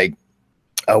feeling like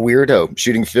a weirdo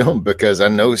shooting film, because I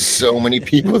know so many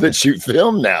people that shoot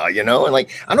film now, and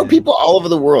like I know people all over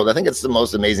the world. I think it's the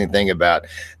most amazing thing about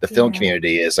the film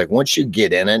community is like once you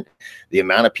get in it, the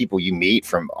amount of people you meet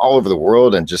from all over the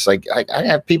world, and just like I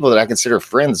have people that I consider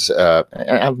friends.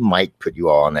 I might put you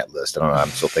all on that list. I don't know. I'm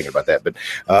still thinking about that, but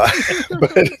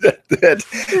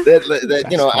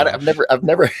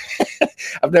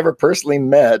I've never personally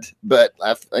met, but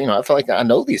I feel like I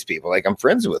know these people, like I'm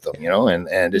friends with them,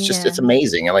 and it's just it's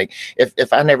amazing. And like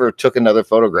if I never took another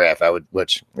photograph, I would,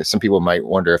 which some people might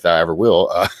wonder if I ever will.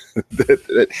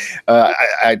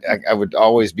 I would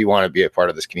always want to be a part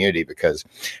of this community, because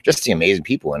just the amazing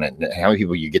people in it, and how many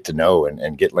people you get to know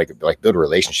and get like build a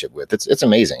relationship with. It's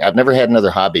amazing. I've never had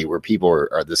another hobby where people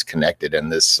are this connected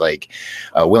and this like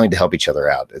willing to help each other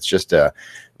out. It's just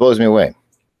blows me away.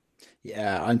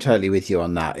 Yeah, I'm totally with you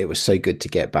on that. It was so good to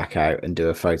get back out and do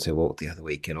a photo walk the other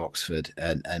week in Oxford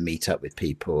and meet up with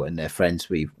people and their friends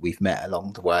we've met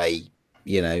along the way,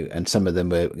 and some of them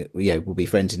will be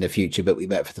friends in the future, but we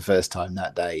met for the first time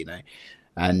that day,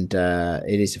 and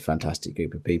it is a fantastic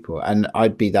group of people. And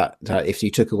I'd be that if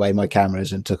you took away my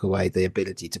cameras and took away the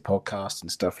ability to podcast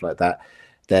and stuff like that,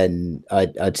 then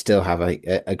I'd still have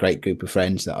a great group of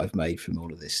friends that I've made from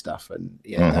all of this stuff. And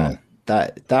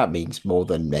that means more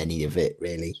than any of it,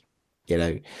 really.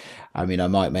 I mean, I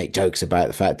might make jokes about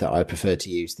the fact that I prefer to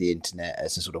use the internet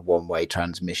as a sort of one-way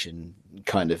transmission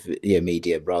kind of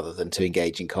medium rather than to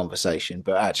engage in conversation,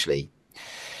 but actually,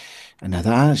 I know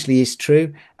that actually is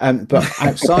true. But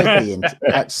outside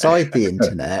the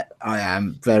internet, I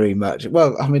am very much,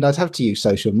 well, I mean, I'd have to use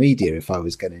social media if I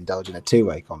was going to indulge in a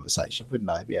two-way conversation, wouldn't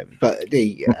I? Yeah, but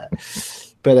the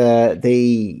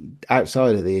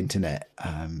outside of the internet,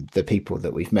 the people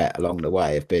that we've met along the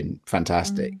way have been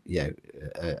fantastic.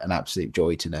 An absolute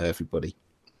joy to know everybody.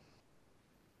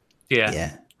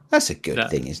 Yeah. That's a good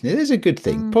thing, isn't it? It's a good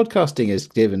thing. Podcasting has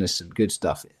given us some good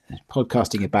stuff.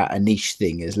 Podcasting about a niche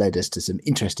thing has led us to some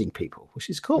interesting people, which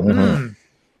is cool. Mm-hmm.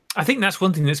 I think that's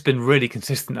one thing that's been really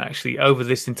consistent, actually, over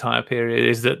this entire period,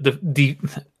 is that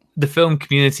the film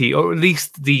community, or at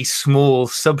least the small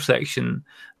subsection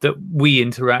that we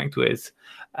interact with,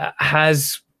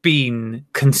 has been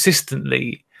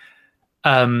consistently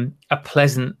a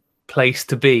pleasant place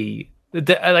to be.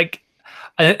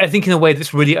 I think in a way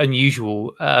that's really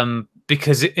unusual,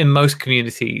 because in most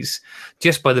communities,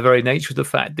 just by the very nature of the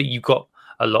fact that you've got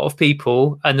a lot of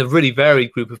people and a really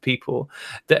varied group of people,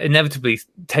 that inevitably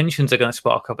tensions are going to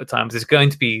spark up at times. There's going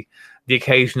to be the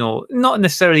occasional, not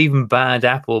necessarily even bad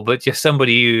apple, but just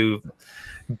somebody who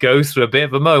goes through a bit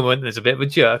of a moment. There's a bit of a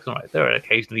jerk. All right, there are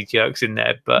occasionally jerks in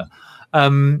there, but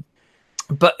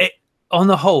But on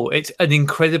the whole, it's an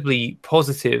incredibly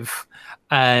positive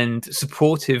and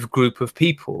supportive group of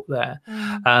people there,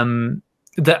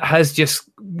 that has just,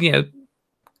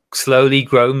 slowly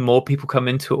grown. More people come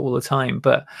into it all the time,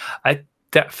 but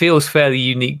that feels fairly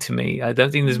unique to me. I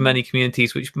don't think there's many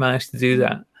communities which manage to do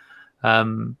that.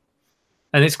 And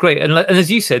it's great. And as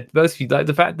you said, both of you, like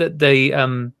the fact that they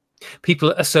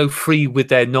people are so free with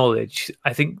their knowledge,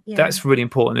 I think that's really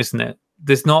important, isn't it?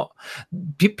 There's not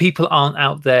people aren't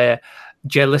out there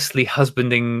jealously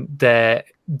husbanding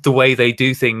the way they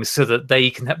do things so that they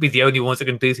can be the only ones that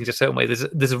can do things a certain way.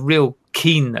 There's a real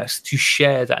keenness to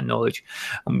share that knowledge,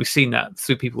 and we've seen that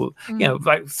through people,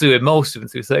 like through Emulsive and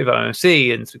through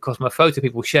 35MMC and through Cosmophoto,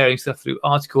 people sharing stuff through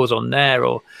articles on there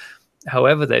or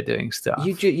however they're doing stuff.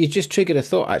 You just triggered a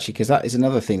thought, actually, because that is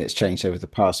another thing that's changed over the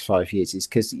past 5 years, is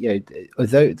because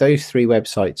those three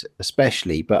websites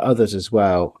especially, but others as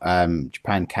well,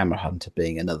 Japan Camera Hunter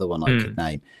being another one I could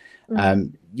name,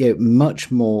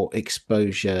 much more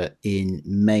exposure in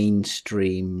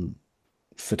mainstream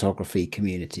photography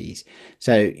communities.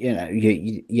 So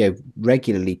you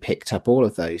regularly picked up all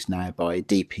of those now by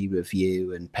DP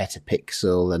Review and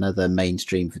Petapixel and other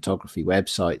mainstream photography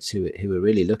websites who are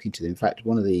really looking to them. In fact,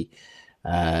 one of the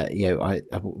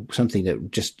something that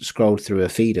just scrolled through a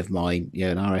feed of mine,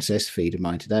 an RSS feed of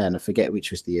mine today, and I forget which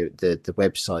was the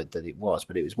website that it was,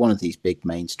 but it was one of these big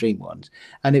mainstream ones,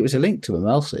 and it was a link to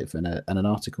Emulsive and an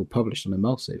article published on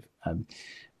Emulsive.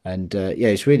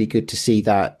 It's really good to see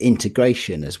that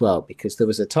integration as well, because there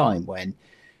was a time when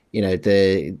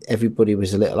everybody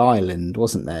was a little island,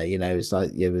 wasn't there? It's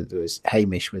like there was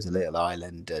Hamish was a little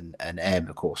island, and Em,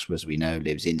 of course, as we know,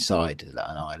 lives inside an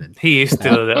island. He is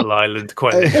still a little island,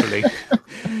 quite literally.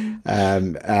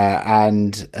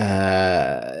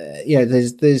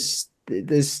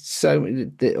 There's so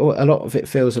a lot of it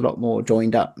feels a lot more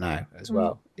joined up now as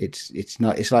well. It's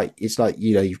like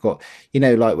you've got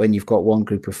like when you've got one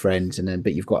group of friends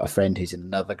but you've got a friend who's in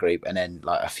another group, and then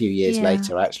like a few years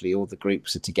later actually all the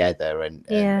groups are together and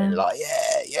like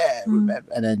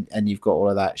remember, and you've got all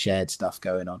of that shared stuff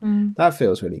going on. That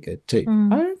feels really good too.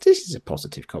 This is a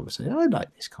positive conversation. I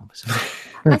like this conversation.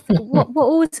 I think what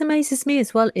always amazes me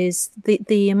as well is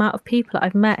the amount of people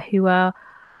I've met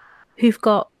who've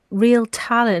got real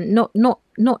talent,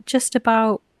 not just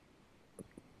about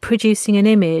producing an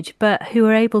image, but who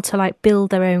are able to like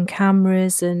build their own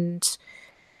cameras and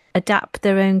adapt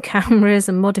their own cameras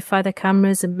and modify their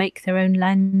cameras and make their own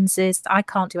lenses. I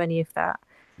can't do any of that.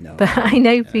 No, but I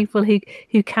know people who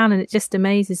can, and it just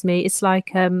amazes me. It's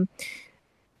like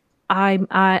I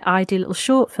do little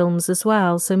short films as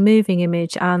well, so moving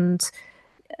image, and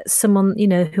someone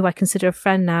who I consider a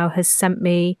friend now has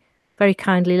very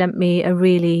kindly lent me a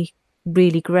really,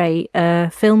 really great moving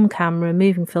film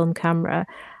camera,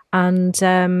 and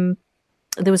there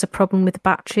was a problem with the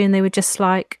battery, and they were just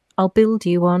like, I'll build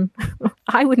you one.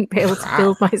 I wouldn't be able to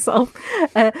build myself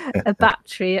a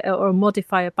battery or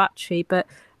modify a battery, but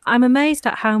I'm amazed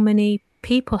at how many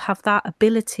people have that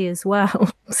ability as well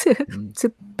to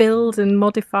build and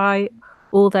modify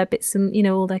all their bits and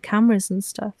all their cameras and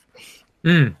stuff.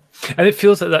 And it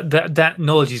feels like that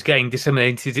knowledge is getting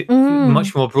disseminated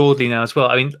much more broadly now as well.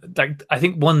 I mean, I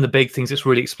think one of the big things that's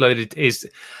really exploded is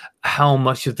how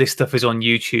much of this stuff is on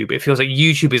YouTube. It feels like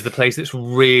YouTube is the place that's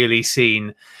really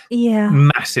seen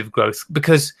massive growth,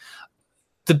 because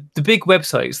the big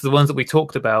websites, the ones that we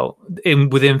talked about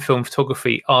within film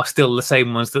photography, are still the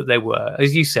same ones that they were.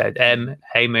 As you said,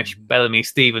 Hamish, Bellamy,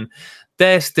 Stephen,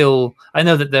 they're still, I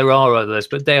know that there are others,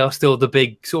 but they are still the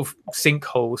big sort of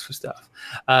sinkholes for stuff.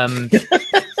 And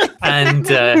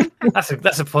that's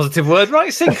a positive word,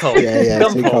 right? Sinkhole,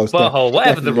 dumphole, butthole,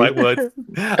 whatever the right word.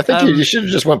 I think you should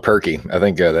have just went perky. I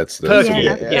think that's the perky.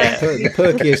 The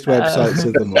perkiest websites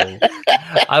of them all.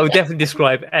 I would definitely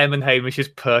describe Em and Hamish as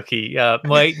perky.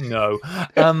 Wait, no.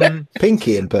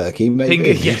 Pinky and perky,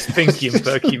 maybe. Pinky and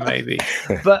perky, maybe.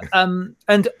 But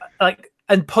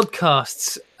and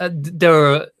podcasts, there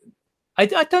are. I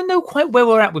don't know quite where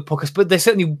we're at with podcasts, but there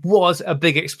certainly was a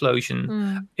big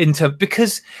explosion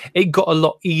because it got a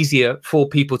lot easier for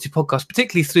people to podcast,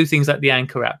 particularly through things like the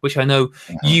Anchor app, which I know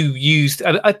you used.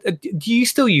 Do you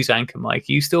still use Anchor, Mike?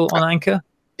 Are you still on Anchor?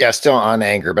 Yeah, still on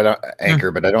Anchor, but I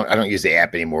don't use the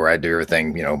app anymore. I do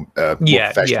everything, more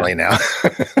professionally now.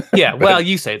 Well,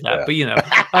 you say that,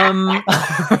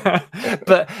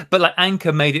 but but like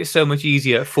Anchor made it so much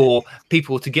easier for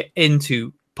people to get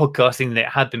into podcasting than it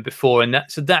had been before, and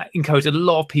that encouraged a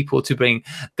lot of people to bring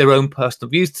their own personal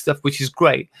views to stuff, which is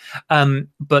great.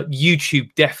 But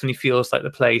YouTube definitely feels like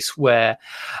the place where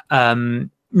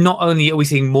not only are we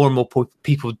seeing more and more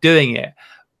people doing it,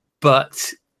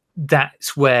 but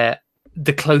that's where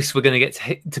the closest we're going to get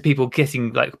to people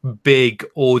getting like big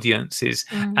audiences,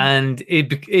 and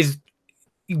it is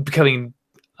becoming.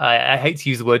 I hate to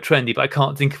use the word trendy, but I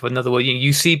can't think of another word.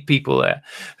 You see people there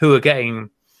who are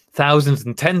getting thousands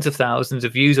and tens of thousands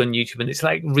of views on YouTube, and it's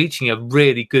like reaching a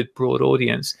really good broad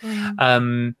audience,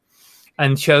 and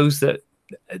shows that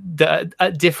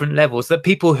at different levels, that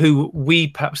people who we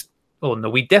perhaps, or no,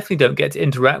 we definitely don't get to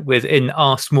interact with in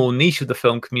our small niche of the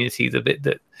film community, the bit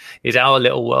that is our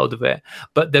little world of it.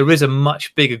 But there is a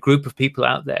much bigger group of people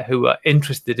out there who are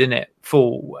interested in it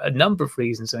for a number of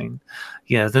reasons. I mean,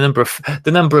 the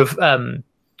number of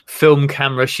film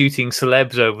camera shooting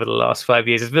celebs over the last 5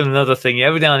 years has been another thing.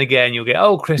 Every now and again you'll get,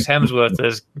 oh, Chris Hemsworth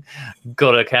has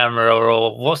got a camera,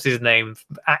 or what's his name,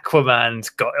 Aquaman's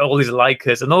got all these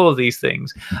Leicas, and all of these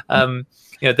things.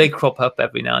 They crop up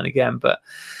every now and again, but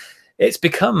it's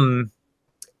become,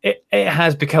 it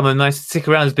has become a nice stick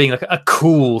around as being like a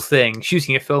cool thing.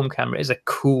 Shooting a film camera is a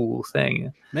cool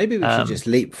thing. Maybe we should just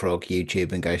leapfrog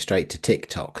YouTube and go straight to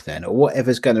TikTok then, or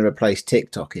whatever's going to replace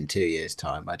TikTok in 2 years'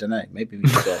 time. I don't know. Maybe we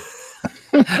should.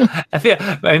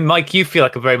 I mean, Mike, you feel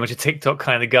like very much a TikTok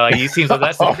kind of guy. You seem like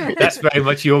that's very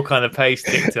much your kind of pace,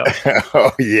 TikTok.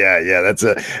 Oh yeah. That's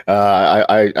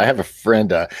I have a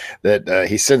friend that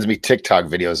he sends me TikTok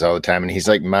videos all the time, and he's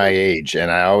like my age, and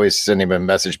I always send him a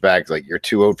message back like, "You're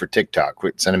too old for TikTok.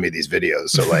 Quit sending me these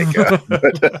videos." So like,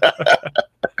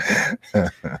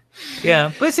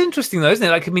 yeah, but it's interesting though, isn't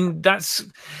it? Like, I mean, that's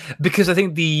because I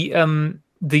think the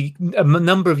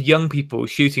number of young people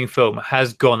shooting film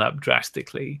has gone up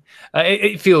drastically.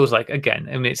 It feels like, again,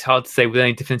 I mean, it's hard to say with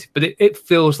any definitive, but it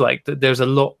feels like that there's a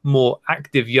lot more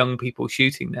active young people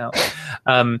shooting now,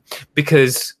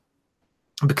 because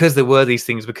there were these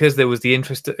things, because there was the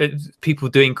interest of people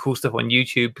doing cool stuff on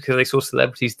YouTube, because they saw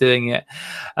celebrities doing it,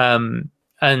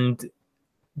 and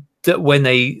that when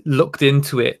they looked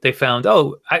into it, they found,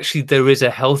 oh, actually there is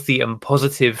a healthy and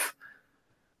positive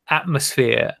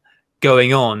atmosphere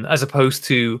going on, as opposed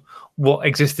to what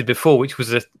existed before, which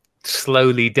was a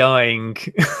slowly dying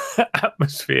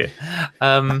atmosphere.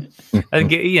 I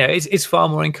think it's far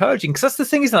more encouraging, because that's the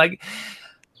thing, is like,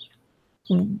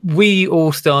 we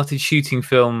all started shooting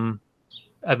film.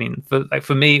 I mean,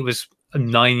 for me, it was 10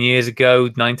 years ago,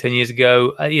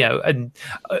 and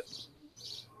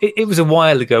it was a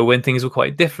while ago when things were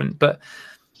quite different. But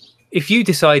if you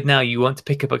decide now you want to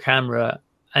pick up a camera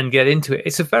and get into it,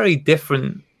 it's a very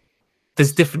different.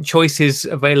 There's different choices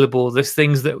available. There's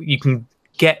things that you can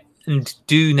get and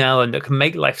do now, and that can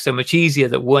make life so much easier,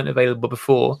 that weren't available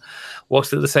before.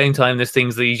 Whilst at the same time, there's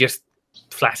things that you just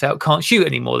flat out can't shoot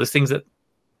anymore. There's things that,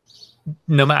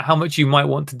 no matter how much you might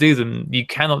want to do them, you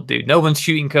cannot do. No one's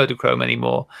shooting Kodachrome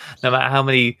anymore. No matter how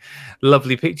many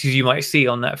lovely pictures you might see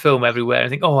on that film everywhere and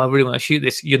think, oh, I really want to shoot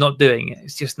this, you're not doing it.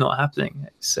 It's just not happening.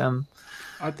 It's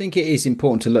I think it is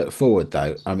important to look forward,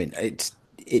 though. I mean, it's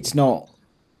not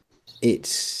a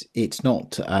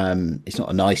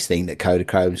nice thing that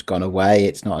Kodachrome's gone away.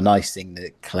 It's not a nice thing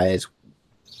that Claire's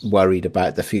worried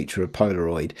about the future of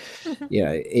Polaroid.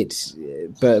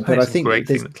 But I think great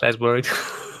thing that Claire's worried.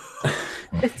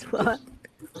 It's what?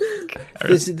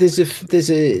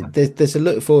 There's a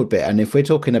look forward bit, and if we're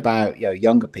talking about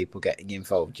younger people getting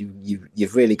involved,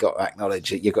 you've really got to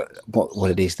acknowledge that you've got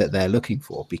what it is that they're looking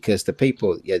for, because the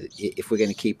people, if we're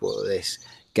going to keep all of this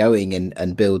going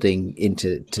and building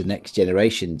into next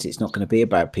generations, it's not going to be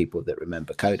about people that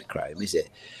remember Kodachrome, is it?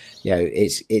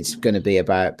 It's going to be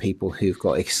about people who've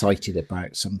got excited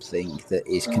about something that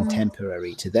is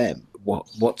contemporary to them,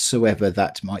 whatsoever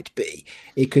that might be.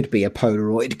 It could be a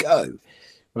Polaroid Go,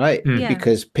 right?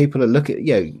 Because people are looking,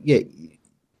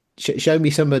 show me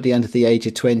somebody under the age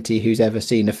of 20 who's ever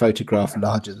seen a photograph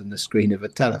larger than the screen of a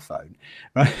telephone,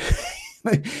 right?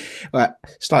 Well,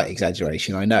 slight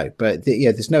exaggeration, I know, but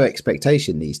there's no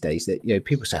expectation these days that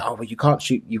people say, oh well, you can't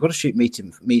shoot, you've got to shoot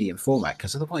medium format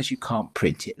because otherwise you can't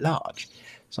print it large.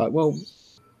 It's like, well,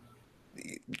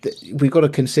 we've got to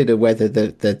consider whether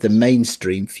the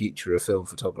mainstream future of film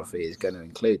photography is going to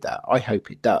include that. I hope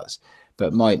it does,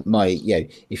 but my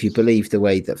if you believe the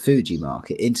way that Fuji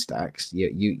market Instax,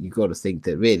 you got to think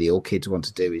that really all kids want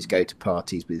to do is go to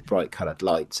parties with bright coloured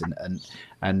lights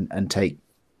and take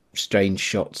strange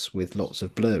shots with lots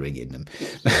of blurring in them.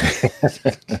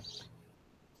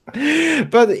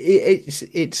 But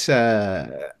it's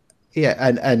and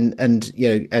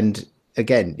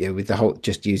again, with the whole,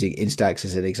 just using Instax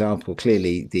as an example,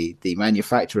 clearly the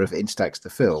manufacturer of Instax the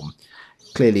film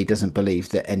clearly doesn't believe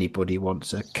that anybody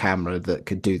wants a camera that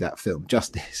could do that film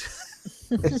justice.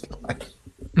 It's like,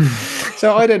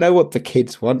 So I don't know what the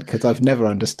kids want because I've never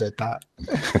understood that.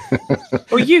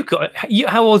 Well,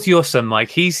 how old's your son, Mike?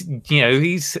 He's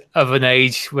of an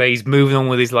age where he's moving on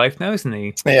with his life now, isn't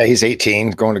he? Yeah, he's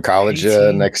 18, going to college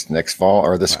 18. next fall,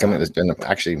 or this coming. It's been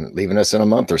actually leaving us in a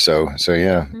month or so. So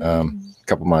yeah, a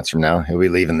couple months from now, he'll be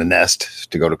leaving the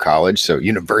nest to go to college. So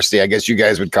university, I guess you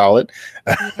guys would call it.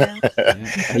 Yeah.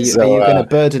 Are you going to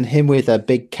burden him with a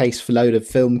big case load of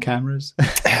film cameras?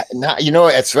 No,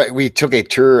 it's right. We took a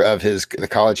tour of the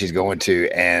college he's going to,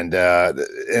 and I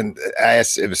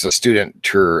asked. It was a student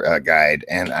tour guide,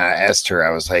 and I asked her.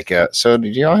 I was like, "So, do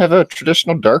you all have a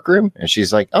traditional dark room?" And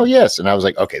she's like, "Oh, yes." And I was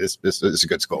like, "Okay, this is a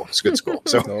good school. It's a good school."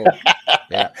 So,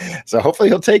 yeah. So hopefully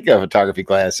he'll take a photography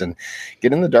class and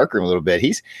get in the dark room a little bit.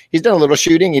 He's done a little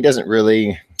shooting. He doesn't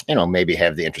really, maybe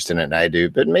have the interest in it, and I do,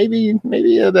 but maybe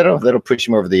that'll push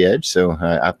him over the edge. So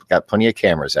I've got plenty of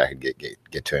cameras I could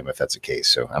get to him if that's the case.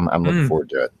 So I'm looking forward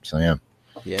to it. So yeah,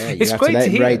 you it's have great to let to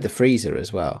him hear. raid the freezer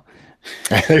as well.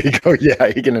 there you go.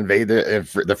 Yeah, he can invade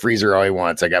the freezer all he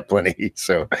wants. I got plenty.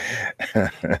 So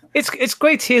It's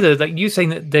great to hear though, like you saying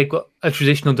that they've got a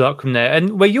traditional darkroom there,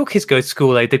 and where your kids go to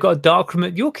school, they've got a darkroom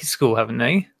at your kids' school, haven't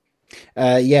they?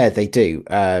 Yeah, they do.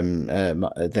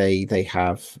 They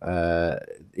have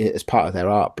as part of their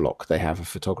art block, they have a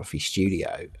photography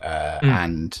studio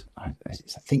and I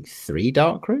think 3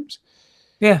 dark rooms.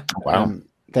 Yeah. wow.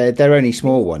 They're only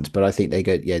small ones, but I think they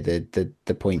go. Yeah,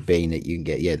 the point being that you can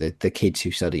get the kids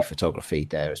who study photography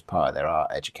there as part of their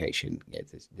art education. Yeah,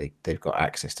 they've got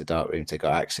access to dark rooms. They've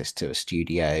got access to a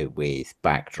studio with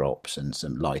backdrops and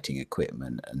some lighting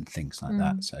equipment and things like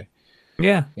that. So.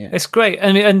 Yeah, it's great.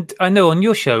 And I know on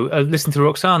your show, listen to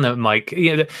Roxana, Mike,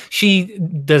 she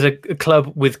does a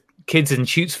club with kids and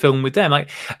shoots film with them. Like,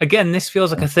 again, this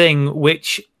feels like a thing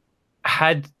which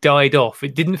had died off.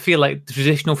 It didn't feel like the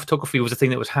traditional photography was a thing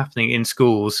that was happening in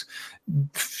schools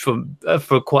for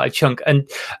quite a chunk. And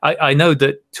I know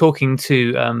that talking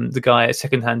to the guy at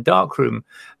Secondhand Darkroom,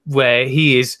 where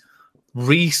he is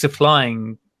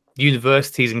resupplying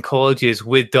universities and colleges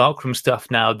with darkroom stuff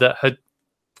now that had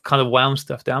kind of wound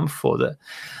stuff down before, that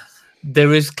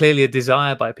there is clearly a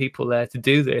desire by people there to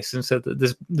do this, and so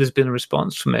that there's been a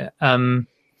response from it.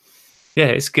 Yeah,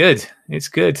 it's good.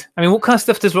 I mean, what kind of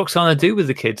stuff does Roxana do with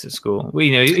the kids at school? Well,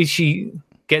 is she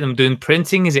getting them doing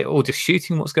printing? Is it all just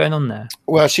shooting? What's going on there?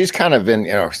 Well, she's kind of been,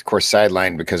 of course,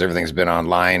 sidelined because everything's been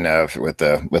online with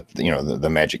the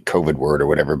magic COVID word or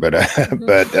whatever. But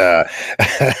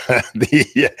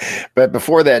but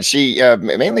before that, she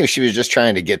mainly she was just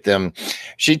trying to get them.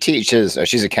 She teaches.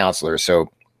 She's a counselor,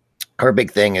 so her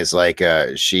big thing is like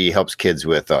she helps kids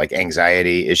with like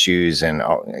anxiety issues and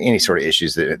any sort of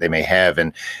issues that they may have,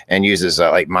 and uses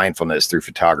like mindfulness through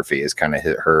photography is kind of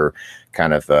her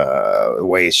kind of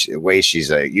way she's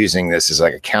using this as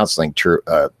like a counseling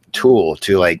tool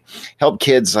to like help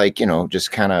kids, like,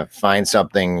 just kind of find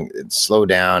something, slow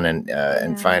down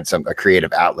and find a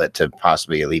creative outlet to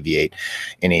possibly alleviate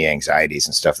any anxieties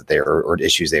and stuff that or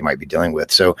issues they might be dealing with.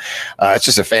 So it's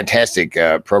just a fantastic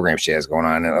program she has going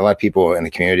on, and a lot of people in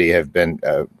the community have been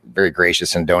very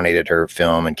gracious and donated her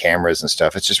film and cameras and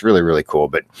stuff. It's just really, really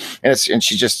cool.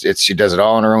 She does it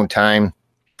all in her own time,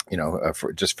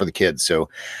 for the kids. So,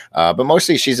 but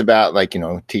mostly she's about like,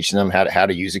 teaching them how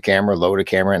to use a camera, load a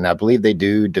camera. And I believe they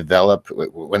do develop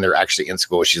when they're actually in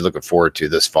school. She's looking forward to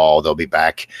this fall. They'll be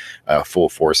back full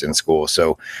force in school.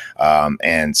 So,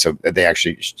 and so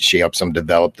she helps them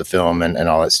develop the film and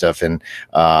all that stuff. And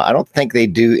I don't think they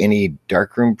do any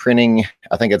darkroom printing.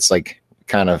 I think it's like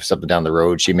kind of something down the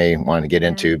road she may want to get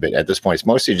into, but at this point it's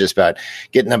mostly just about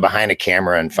getting them behind a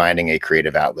camera and finding a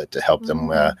creative outlet to help them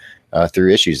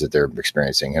through issues that they're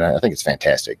experiencing. And I think it's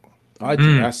fantastic. I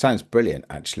think that sounds brilliant,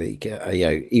 actually.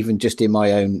 Even just in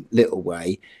my own little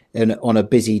way, and on a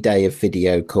busy day of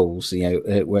video calls,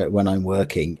 when I'm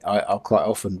working, I'll quite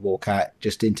often walk out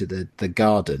just into the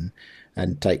garden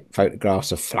and take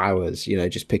photographs of flowers,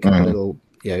 just pick up a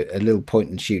little point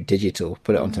and shoot digital,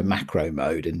 put it onto macro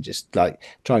mode, and just like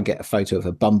try and get a photo of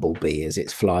a bumblebee as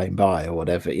it's flying by or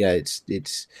whatever.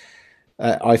 It's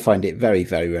I find it very,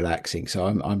 very relaxing. So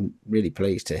I'm really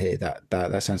pleased to hear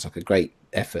that sounds like a great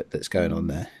effort that's going on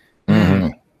there. Mm-hmm.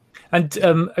 And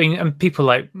and people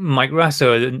like Mike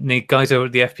Rasso and the guys over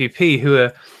at the FPP who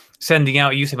are sending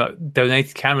out, you said about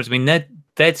donated cameras. I mean,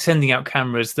 they're sending out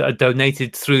cameras that are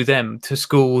donated through them to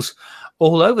schools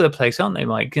all over the place, aren't they,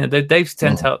 Mike? They've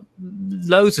sent out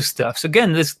loads of stuff. So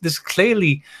again, there's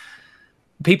clearly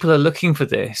people are looking for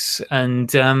this,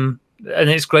 and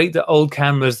it's great that old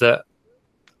cameras that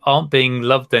aren't being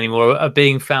loved anymore are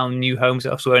being found new homes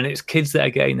elsewhere, and it's kids that are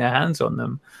getting their hands on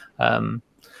them.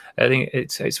 I think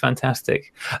it's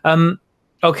fantastic.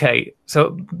 Okay,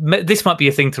 so this might be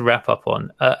a thing to wrap up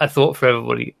on. A thought for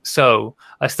everybody. So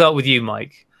I start with you,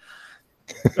 Mike.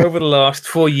 Over the last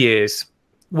 4 years,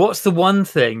 what's the one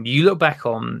thing you look back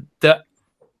on that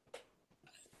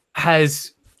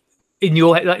has in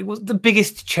your head, like, what's the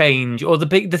biggest change, or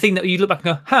the thing that you look back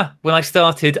and go, "Huh, when I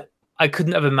started, I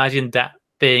couldn't have imagined that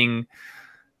being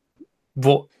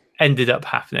what ended up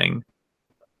happening."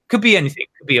 Could be anything.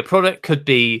 Could be a product. Could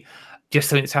be just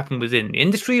something that's happened within the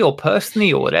industry or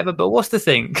personally or whatever. But what's the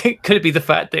thing? Could it be the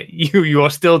fact that you are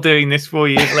still doing this 4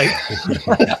 years later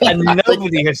and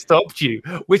nobody has stopped you?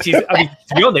 Which is, I mean,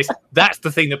 to be honest, that's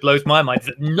the thing that blows my mind, is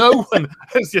that no one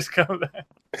has just come there.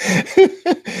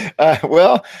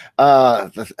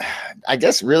 I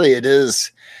guess really it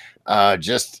is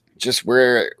just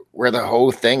where the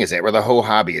whole thing is at, where the whole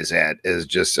hobby is at, is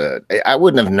just I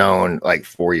wouldn't have known like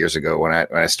 4 years ago when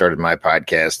I started my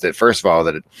podcast that, first of all,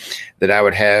 that I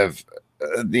would have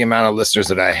the amount of listeners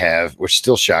that I have, which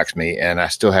still shocks me, and I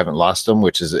still haven't lost them,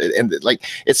 which is, and like,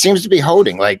 it seems to be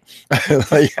holding, like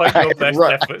I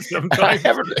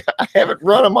haven't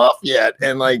run them off yet,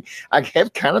 and like I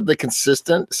have kind of the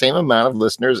consistent same amount of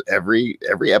listeners every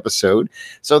episode,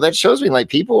 so that shows me like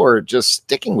people are just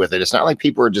sticking with it. It's not like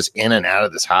people are just in and out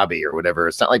of this hobby or whatever.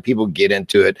 It's not like people get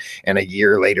into it and a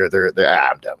year later they're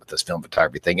I'm done with this film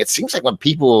photography thing. It seems like when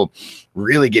people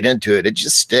really get into it, it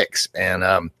just sticks.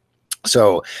 And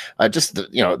so just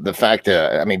the fact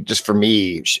that, I mean, just for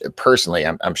me personally,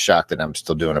 I'm shocked that I'm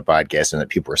still doing a podcast and that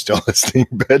people are still listening,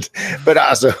 but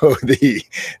also the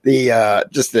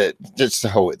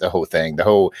whole thing, the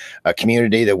whole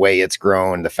community, the way it's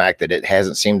grown, the fact that it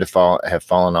hasn't seemed to have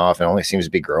fallen off and only seems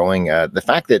to be growing. The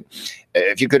fact that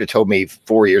if you could have told me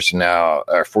 4 years from now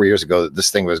or 4 years ago that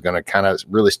this thing was going to kind of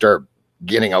really start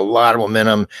getting a lot of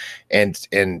momentum and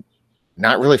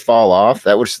not really fall off,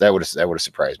 that would have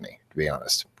surprised me, to be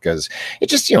honest, because it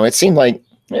just, it seemed like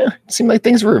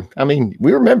things were, I mean,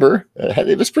 we remember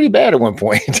it was pretty bad at one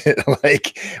point.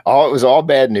 Like it was all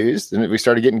bad news, and we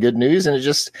started getting good news, and it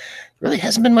just really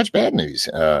hasn't been much bad news.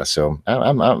 So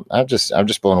I'm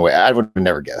just blown away. I would have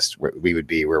never guessed we would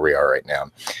be where we are right now,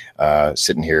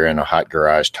 sitting here in a hot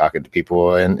garage talking to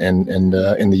people in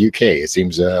the UK. It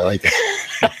seems like.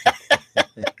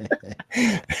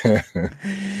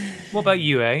 What about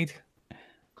you, Aid?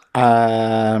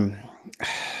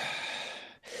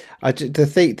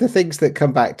 The things that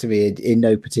come back to me in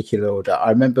no particular order. I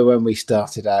remember when we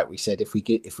started out, we said if we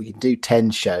can do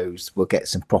 10 shows, we'll get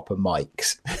some proper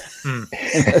mics.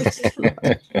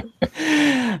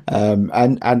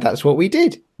 And that's what we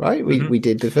did, right? We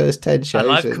did the first 10 shows.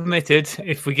 And I've committed,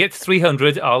 if we get to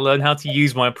 300, I'll learn how to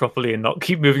use mine properly and not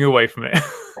keep moving away from it.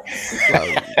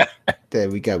 Well, there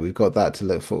we go. We've got that to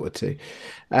look forward to.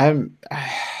 I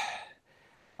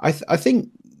think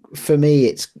for me,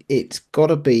 it's got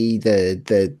to be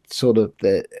the sort of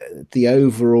the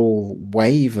overall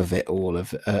wave of it all,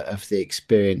 of the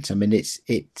experience. I mean, it's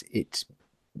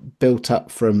built up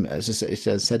from, as I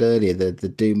said earlier, the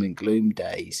doom and gloom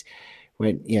days,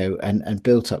 when and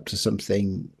built up to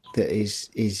something that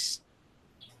is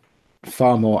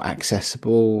far more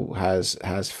accessible, has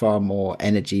far more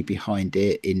energy behind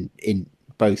it in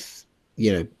both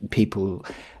people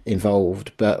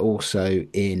involved, but also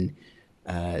in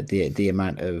the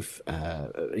amount of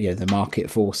the market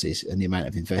forces and the amount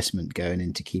of investment going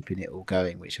into keeping it all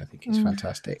going, which I think is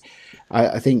fantastic.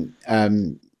 I think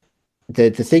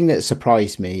the thing that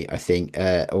surprised me, I think,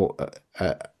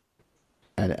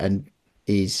 and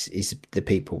is the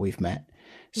people we've met.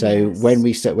 So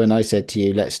when I said to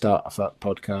you, let's start a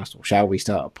podcast, or shall we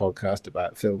start a podcast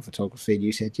about film photography, and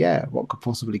you said, yeah, what could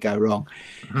possibly go wrong?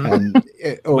 And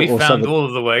we found all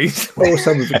of the ways, or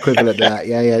some equivalent to that.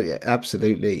 Yeah,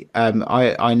 absolutely.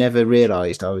 I never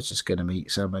realized I was just going to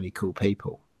meet so many cool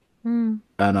people, and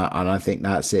I think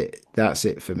that's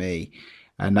it for me,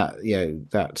 and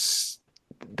that's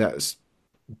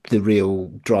the real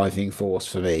driving force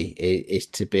for me, is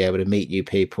to be able to meet new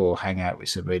people, hang out with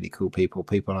some really cool people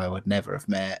I would never have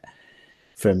met,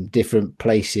 from different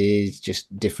places,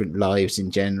 just different lives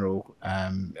in general.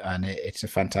 And it's a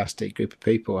fantastic group of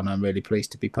people, and I'm really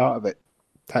pleased to be part of it.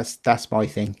 That's my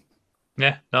thing.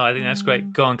 Yeah, no, I think that's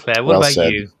great. Go on, Claire. What about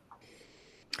you?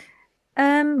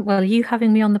 Well, you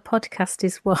having me on the podcast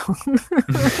is one.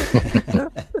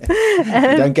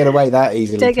 Don't get away that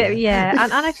easily.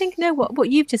 And I think what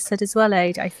you've just said as well,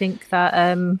 Aid. I think that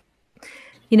I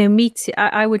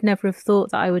would never have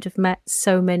thought that I would have met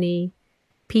so many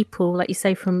people, like you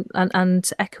say, from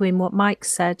and echoing what Mike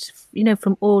said,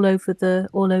 from all over the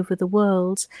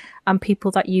world, and people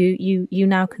that you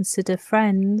now consider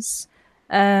friends.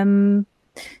 I don't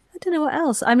know what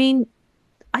else. I mean,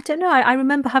 I don't know. I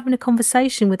remember having a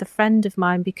conversation with a friend of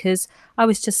mine because I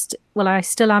was just, well, I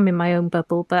still am in my own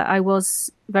bubble, but I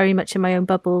was very much in my own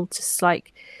bubble, just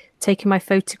like taking my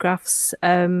photographs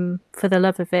for the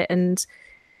love of it. And,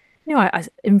 you know, I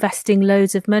investing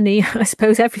loads of money, I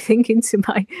suppose, everything into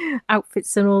my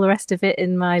outfits and all the rest of it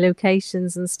in my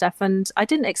locations and stuff. And I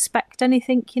didn't expect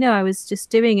anything, you know, I was just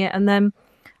doing it. And then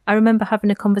I remember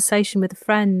having a conversation with a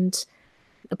friend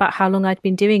about how long I'd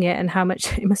been doing it and how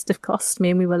much it must have cost me,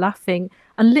 and we were laughing.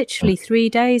 And literally 3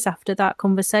 days after that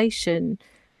conversation,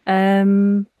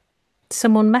 someone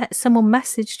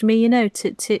messaged me, you know,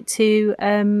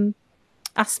 to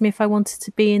ask me if I wanted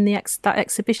to be in that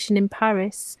exhibition in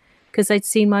Paris, because they'd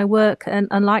seen my work and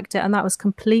liked it, and that was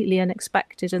completely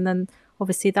unexpected. And then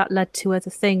obviously that led to other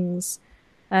things.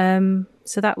 So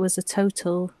that was a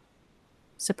total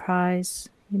surprise,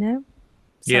 you know.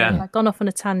 So Yeah. I've gone off on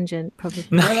a tangent, probably.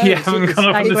 No, you haven't gone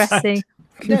off on a Digressing.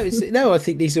 tangent. No, I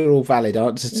think these are all valid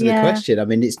answers to the question. I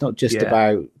mean, it's not just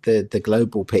about the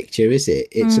global picture, is it?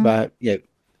 It's about, you know,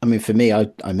 I mean, for me, I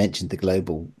mentioned the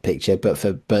global picture, but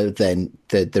then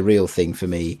the real thing for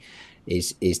me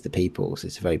is the people. So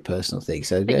it's a very personal thing.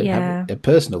 So having a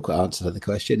personal answer to the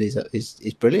question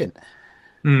is brilliant.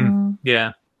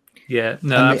 Yeah.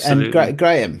 No, absolutely. And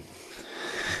Graham,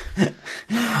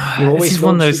 you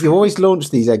always launch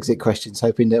these exit questions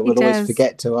hoping that we'll always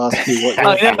forget to ask you what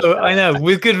I know,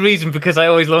 with good reason, because I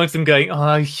always launch them going,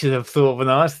 I should have thought of and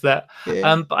asked that.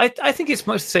 But I think it's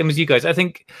much the same as you guys. I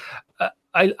think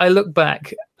I look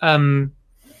back, and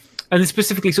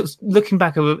specifically sort of looking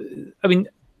back over, I mean,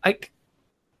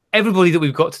 everybody that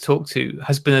we've got to talk to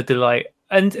has been a delight.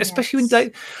 And especially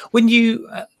when you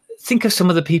think of some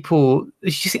of the people,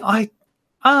 you think,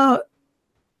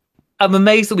 I'm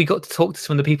amazed that we got to talk to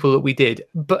some of the people that we did.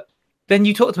 But then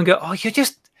you talk to them and go, oh, you're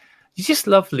just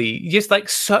lovely. You're just like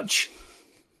such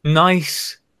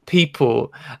nice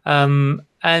people.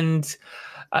 And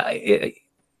I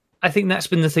think that's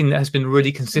been the thing that has been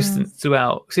really consistent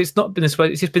throughout. So it's not been this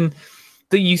way. It's just been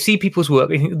that you see people's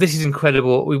work. You think, this is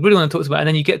incredible. We really want to talk to them. And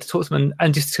then you get to talk to them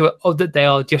and just to, that they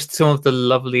are just some of the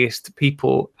loveliest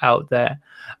people out there.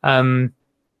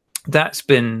 That's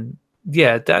been,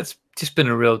 that's just been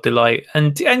a real delight.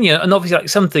 And you know, and obviously, like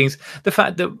some things, the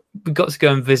fact that we got to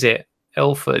go and visit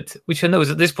Ilford, which I know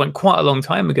was at this point quite a long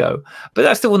time ago, but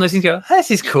that's still one of those things you go, this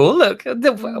is cool. Look,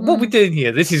 what are we doing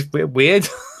here? This is weird.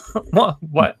 what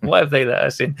have they let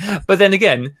us in? But then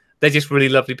again, they're just really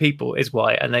lovely people, is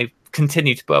why, and they've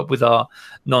continued to put up with our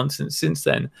nonsense since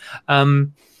then.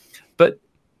 But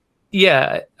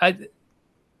yeah,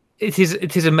 it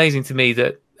is amazing to me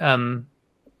that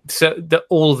so that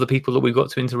all of the people that we've got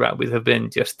to interact with have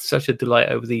been just such a delight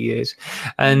over the years.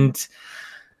 And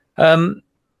and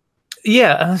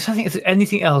I think if there's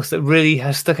anything else that really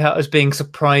has stuck out as being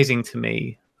surprising to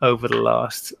me over the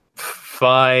last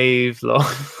 5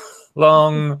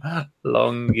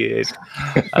 long years.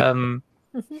 I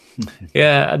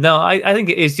think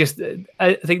it is just,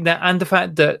 I think that, and the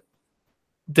fact that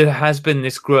there has been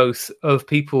this growth of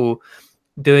people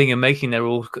doing and making their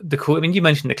all the cool. I mean, you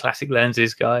mentioned the classic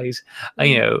lenses guys.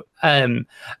 You know,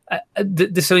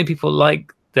 there's so many people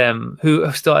like them who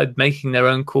have started making their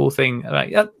own cool thing.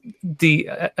 Like the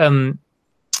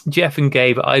Jeff and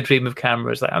Gabe at I Dream of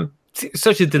Cameras. Like, I'm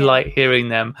such a delight hearing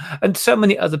them, and so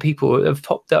many other people have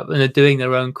popped up and are doing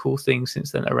their own cool things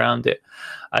since then around it.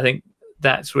 I think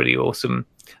that's really awesome.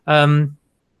 And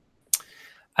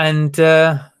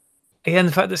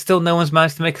the fact that still no one's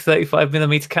managed to make a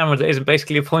 35mm camera that isn't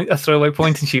basically a throwaway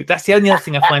point and shoot. That's the only other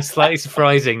thing I find slightly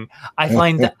surprising. I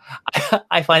find it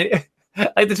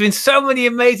like there's been so many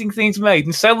amazing things made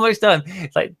and so much done.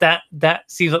 It's like that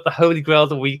seems like the holy grail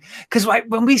that because like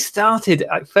when we started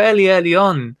fairly early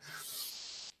on,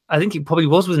 I think it probably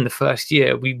was within the first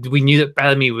year, we knew that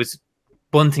Bellamy was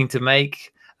wanting to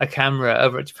make a camera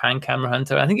over at Japan Camera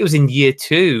Hunter. I think it was in year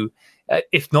 2.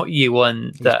 If not year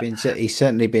 1, he's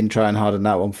certainly been trying hard on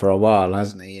that one for a while,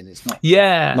 hasn't he? And it's not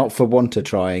not for want of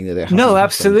trying that it hasn't happened.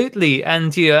 Absolutely.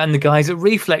 And and the guys at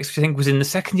Reflex, which I think was in the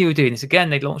second year of doing this again,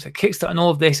 they launched a Kickstarter and all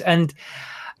of this, and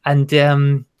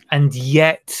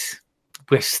yet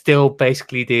we're still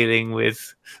basically dealing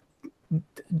with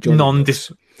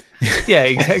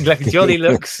exactly Jolly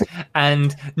looks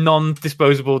and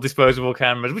disposable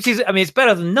cameras, which is, I mean, it's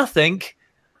better than nothing,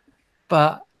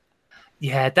 but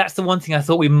yeah, that's the one thing I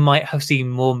thought we might have seen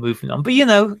more movement on. But, you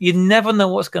know, you never know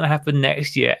what's going to happen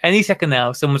next year. Any second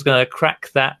now, someone's going to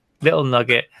crack that little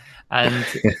nugget and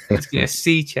it's going to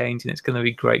see change, and it's going to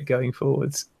be great going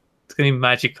forwards. It's going to be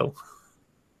magical.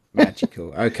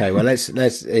 Magical. Okay, well, let's.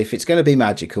 If it's going to be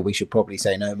magical, we should probably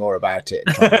say no more about it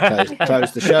and try to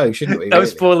close the show, shouldn't we? Don't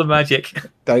spoil the magic.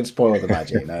 Don't spoil the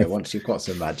magic. No, once you've got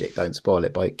some magic, don't spoil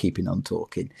it by keeping on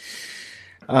talking.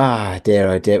 Ah, dear,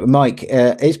 oh dear, Mike.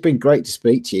 It's been great to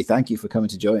speak to you. Thank you for coming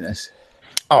to join us.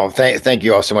 Oh, thank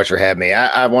you all so much for having me.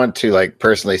 I want to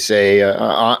personally say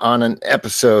on an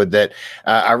episode that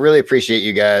I really appreciate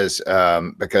you guys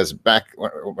because back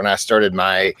when I started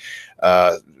my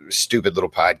stupid little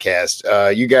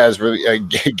podcast, you guys really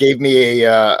gave me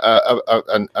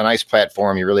a nice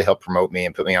platform. You really helped promote me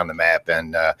and put me on the map.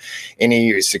 And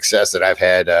any success that I've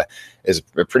had is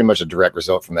pretty much a direct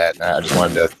result from that. And I just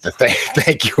wanted to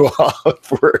thank you all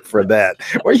for that.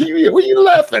 What are you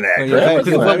laughing at?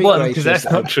 Well, one, because that's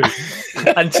not true.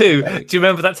 And two, do you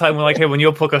remember that time when I came on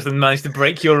your podcast and managed to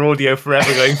break your audio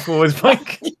forever going forward,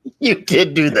 Mike? You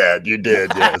did do that. You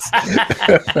did, yes.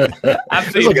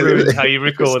 Absolutely ruined how you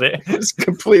record it. It's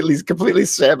completely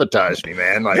sabotaged me,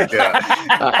 man. Hey,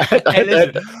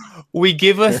 listen, we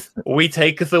giveth, we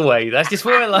taketh away. That's just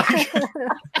what I like.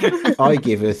 I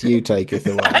giveth, you taketh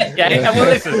away. Yeah, well,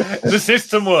 listen, the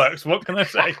system works. What can I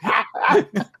say?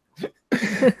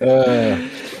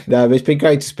 No, it's been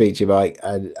great to speak to you, Mike,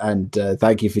 and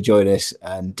thank you for joining us.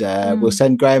 And we'll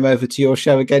send Graham over to your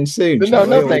show again soon.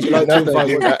 No, thank you.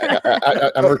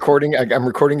 I'm recording. I'm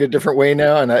recording a different way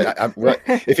now, and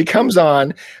if he comes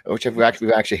on, which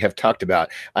we actually have talked about,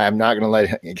 I am not going to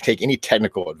let him take any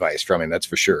technical advice from him. That's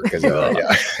for sure. Because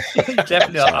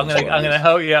definitely, I'm going to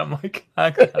help you out, Mike.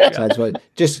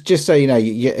 Just so you know,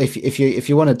 if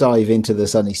you want to dive into the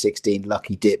Sunny 16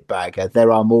 Lucky Dip bag,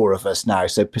 there are more of us now,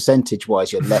 so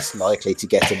percentage-wise, you're less likely to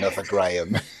get another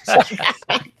Graham.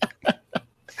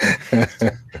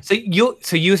 So you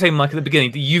were saying, Mike, at the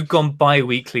beginning that you've gone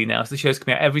bi-weekly now, so the show's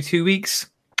coming out every 2 weeks.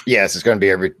 Yes, it's going to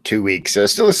be every 2 weeks.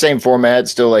 Still the same format,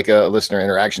 still like a listener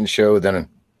interaction show, then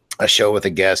a show with a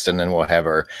guest, and then we'll have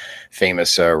our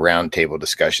famous roundtable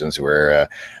discussions where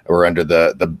we're under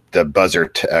the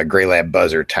buzzer, Gray Lab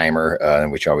buzzer timer,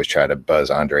 which I always try to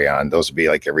buzz Andre on. Those will be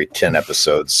like every 10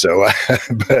 episodes. So,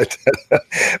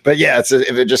 but yeah,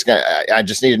 I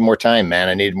just needed more time, man.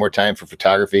 I needed more time for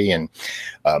photography and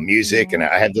music, and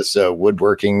I had this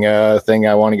woodworking thing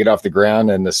I want to get off the ground,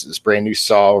 and this brand new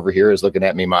saw over here is looking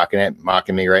at me,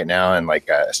 mocking me right now, and I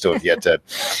still have yet to.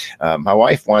 My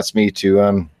wife wants me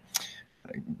to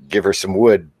give her some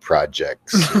wood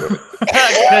projects. You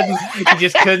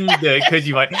just couldn't do it because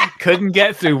you couldn't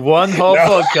get through one whole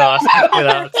podcast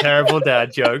without a terrible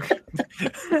dad joke.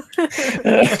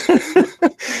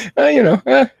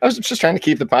 I was just trying to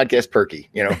keep the podcast perky,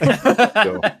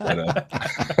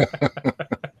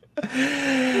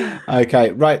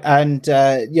 Okay, right, and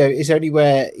is there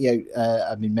anywhere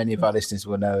I mean, many of our listeners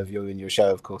will know of you and your show,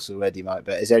 of course, already, Mike.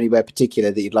 But is there anywhere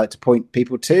particular that you'd like to point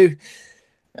people to?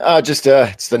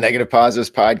 It's the Negative Positives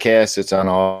podcast. It's on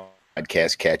all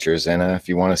podcast catchers, and if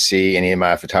you want to see any of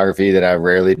my photography that I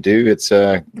rarely do, it's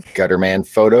Gutterman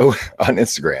Photo on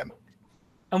Instagram.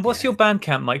 And what's your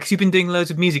Bandcamp, Mike? Because you've been doing loads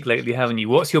of music lately, haven't you?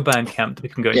 What's your Bandcamp that we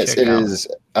can go and check out? Yes, it is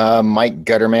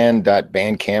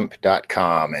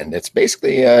MikeGutterman.bandcamp.com. And it's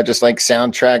basically just like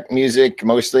soundtrack music.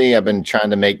 Mostly I've been trying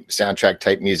to make soundtrack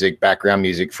type music, background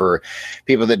music for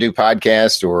people that do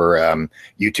podcasts or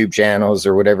YouTube channels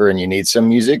or whatever. And you need some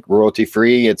music royalty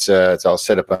free. It's all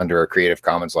set up under a Creative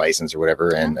Commons license or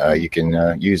whatever. And you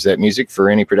can use that music for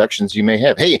any productions you may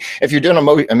have. Hey, if you're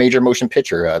doing a major motion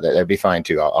picture, that'd be fine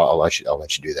too. I'll let you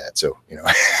do that. So,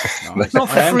 Nice. Not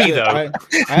for free though. I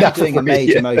am doing a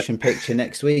major motion picture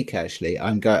next week. Actually,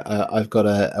 I've got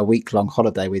a week-long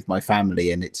holiday with my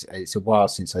family, and it's a while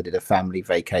since I did a family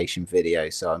vacation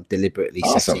video. So I'm deliberately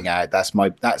setting out. That's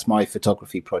my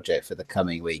photography project for the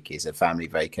coming week, is a family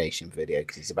vacation video,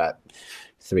 because it's about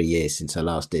 3 years since I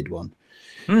last did one.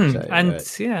 So, I will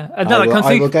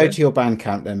go to your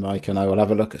Bandcamp then, Mike, and I will have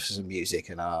a look at some music,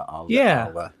 and I'll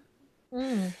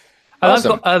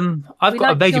Awesome. I've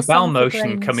got a major bowel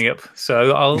motion coming up,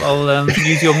 so I'll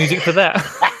use your music for that.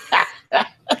 I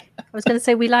was going to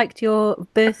say, we liked your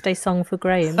birthday song for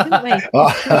Graham, didn't we?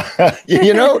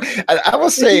 I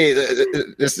will say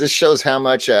this shows how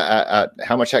much I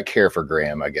care for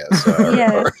Graham, I guess.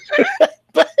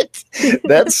 But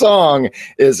that song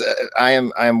is I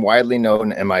am widely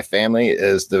known in my family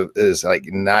is like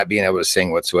not being able to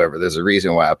sing whatsoever. There's a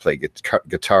reason why I play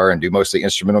guitar and do mostly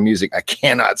instrumental music. I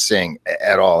cannot sing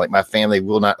at all. Like, my family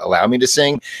will not allow me to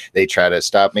sing. They try to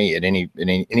stop me at any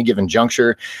given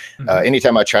juncture.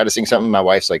 Anytime I try to sing something, my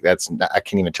wife's like, I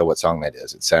can't even tell what song that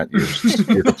is.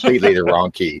 You're completely the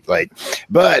wrong key. But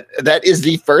that is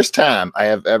the first time I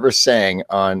have ever sang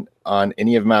on on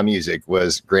any of my music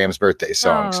was Graham's birthday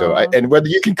song. So Aw. and whether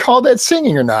you can call that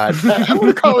singing or not, I'm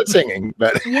going to call it singing.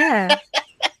 But Yeah.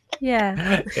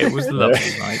 Yeah. It was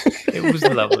lovely, Mike. It was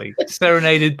lovely.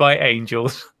 Serenaded by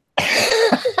angels.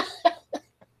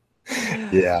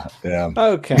 yeah.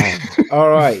 Okay. All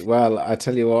right. Well, I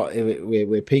tell you what,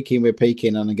 we're peaking,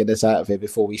 and get us out of here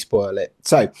before we spoil it.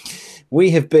 So,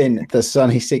 we have been the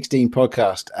Sunny 16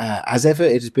 podcast. As ever,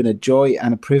 it has been a joy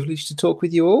and a privilege to talk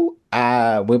with you all.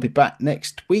 We'll be back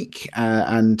next week,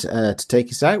 and to take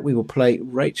us out, we will play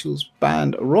Rachel's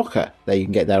band Rocker. There you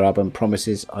can get their album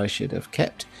Promises I Should Have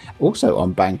Kept. Also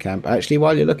on Bandcamp. Actually,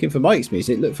 while you're looking for Mike's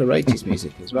music, look for Rachel's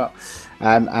music as well.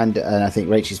 And I think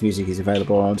Rachel's music is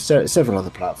available on several other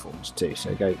platforms too.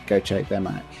 So go check them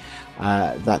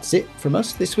out. That's it from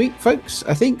us this week, folks,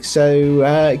 I think.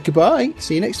 So goodbye.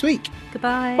 See you next week.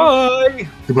 Goodbye. Bye.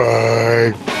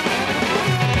 Goodbye.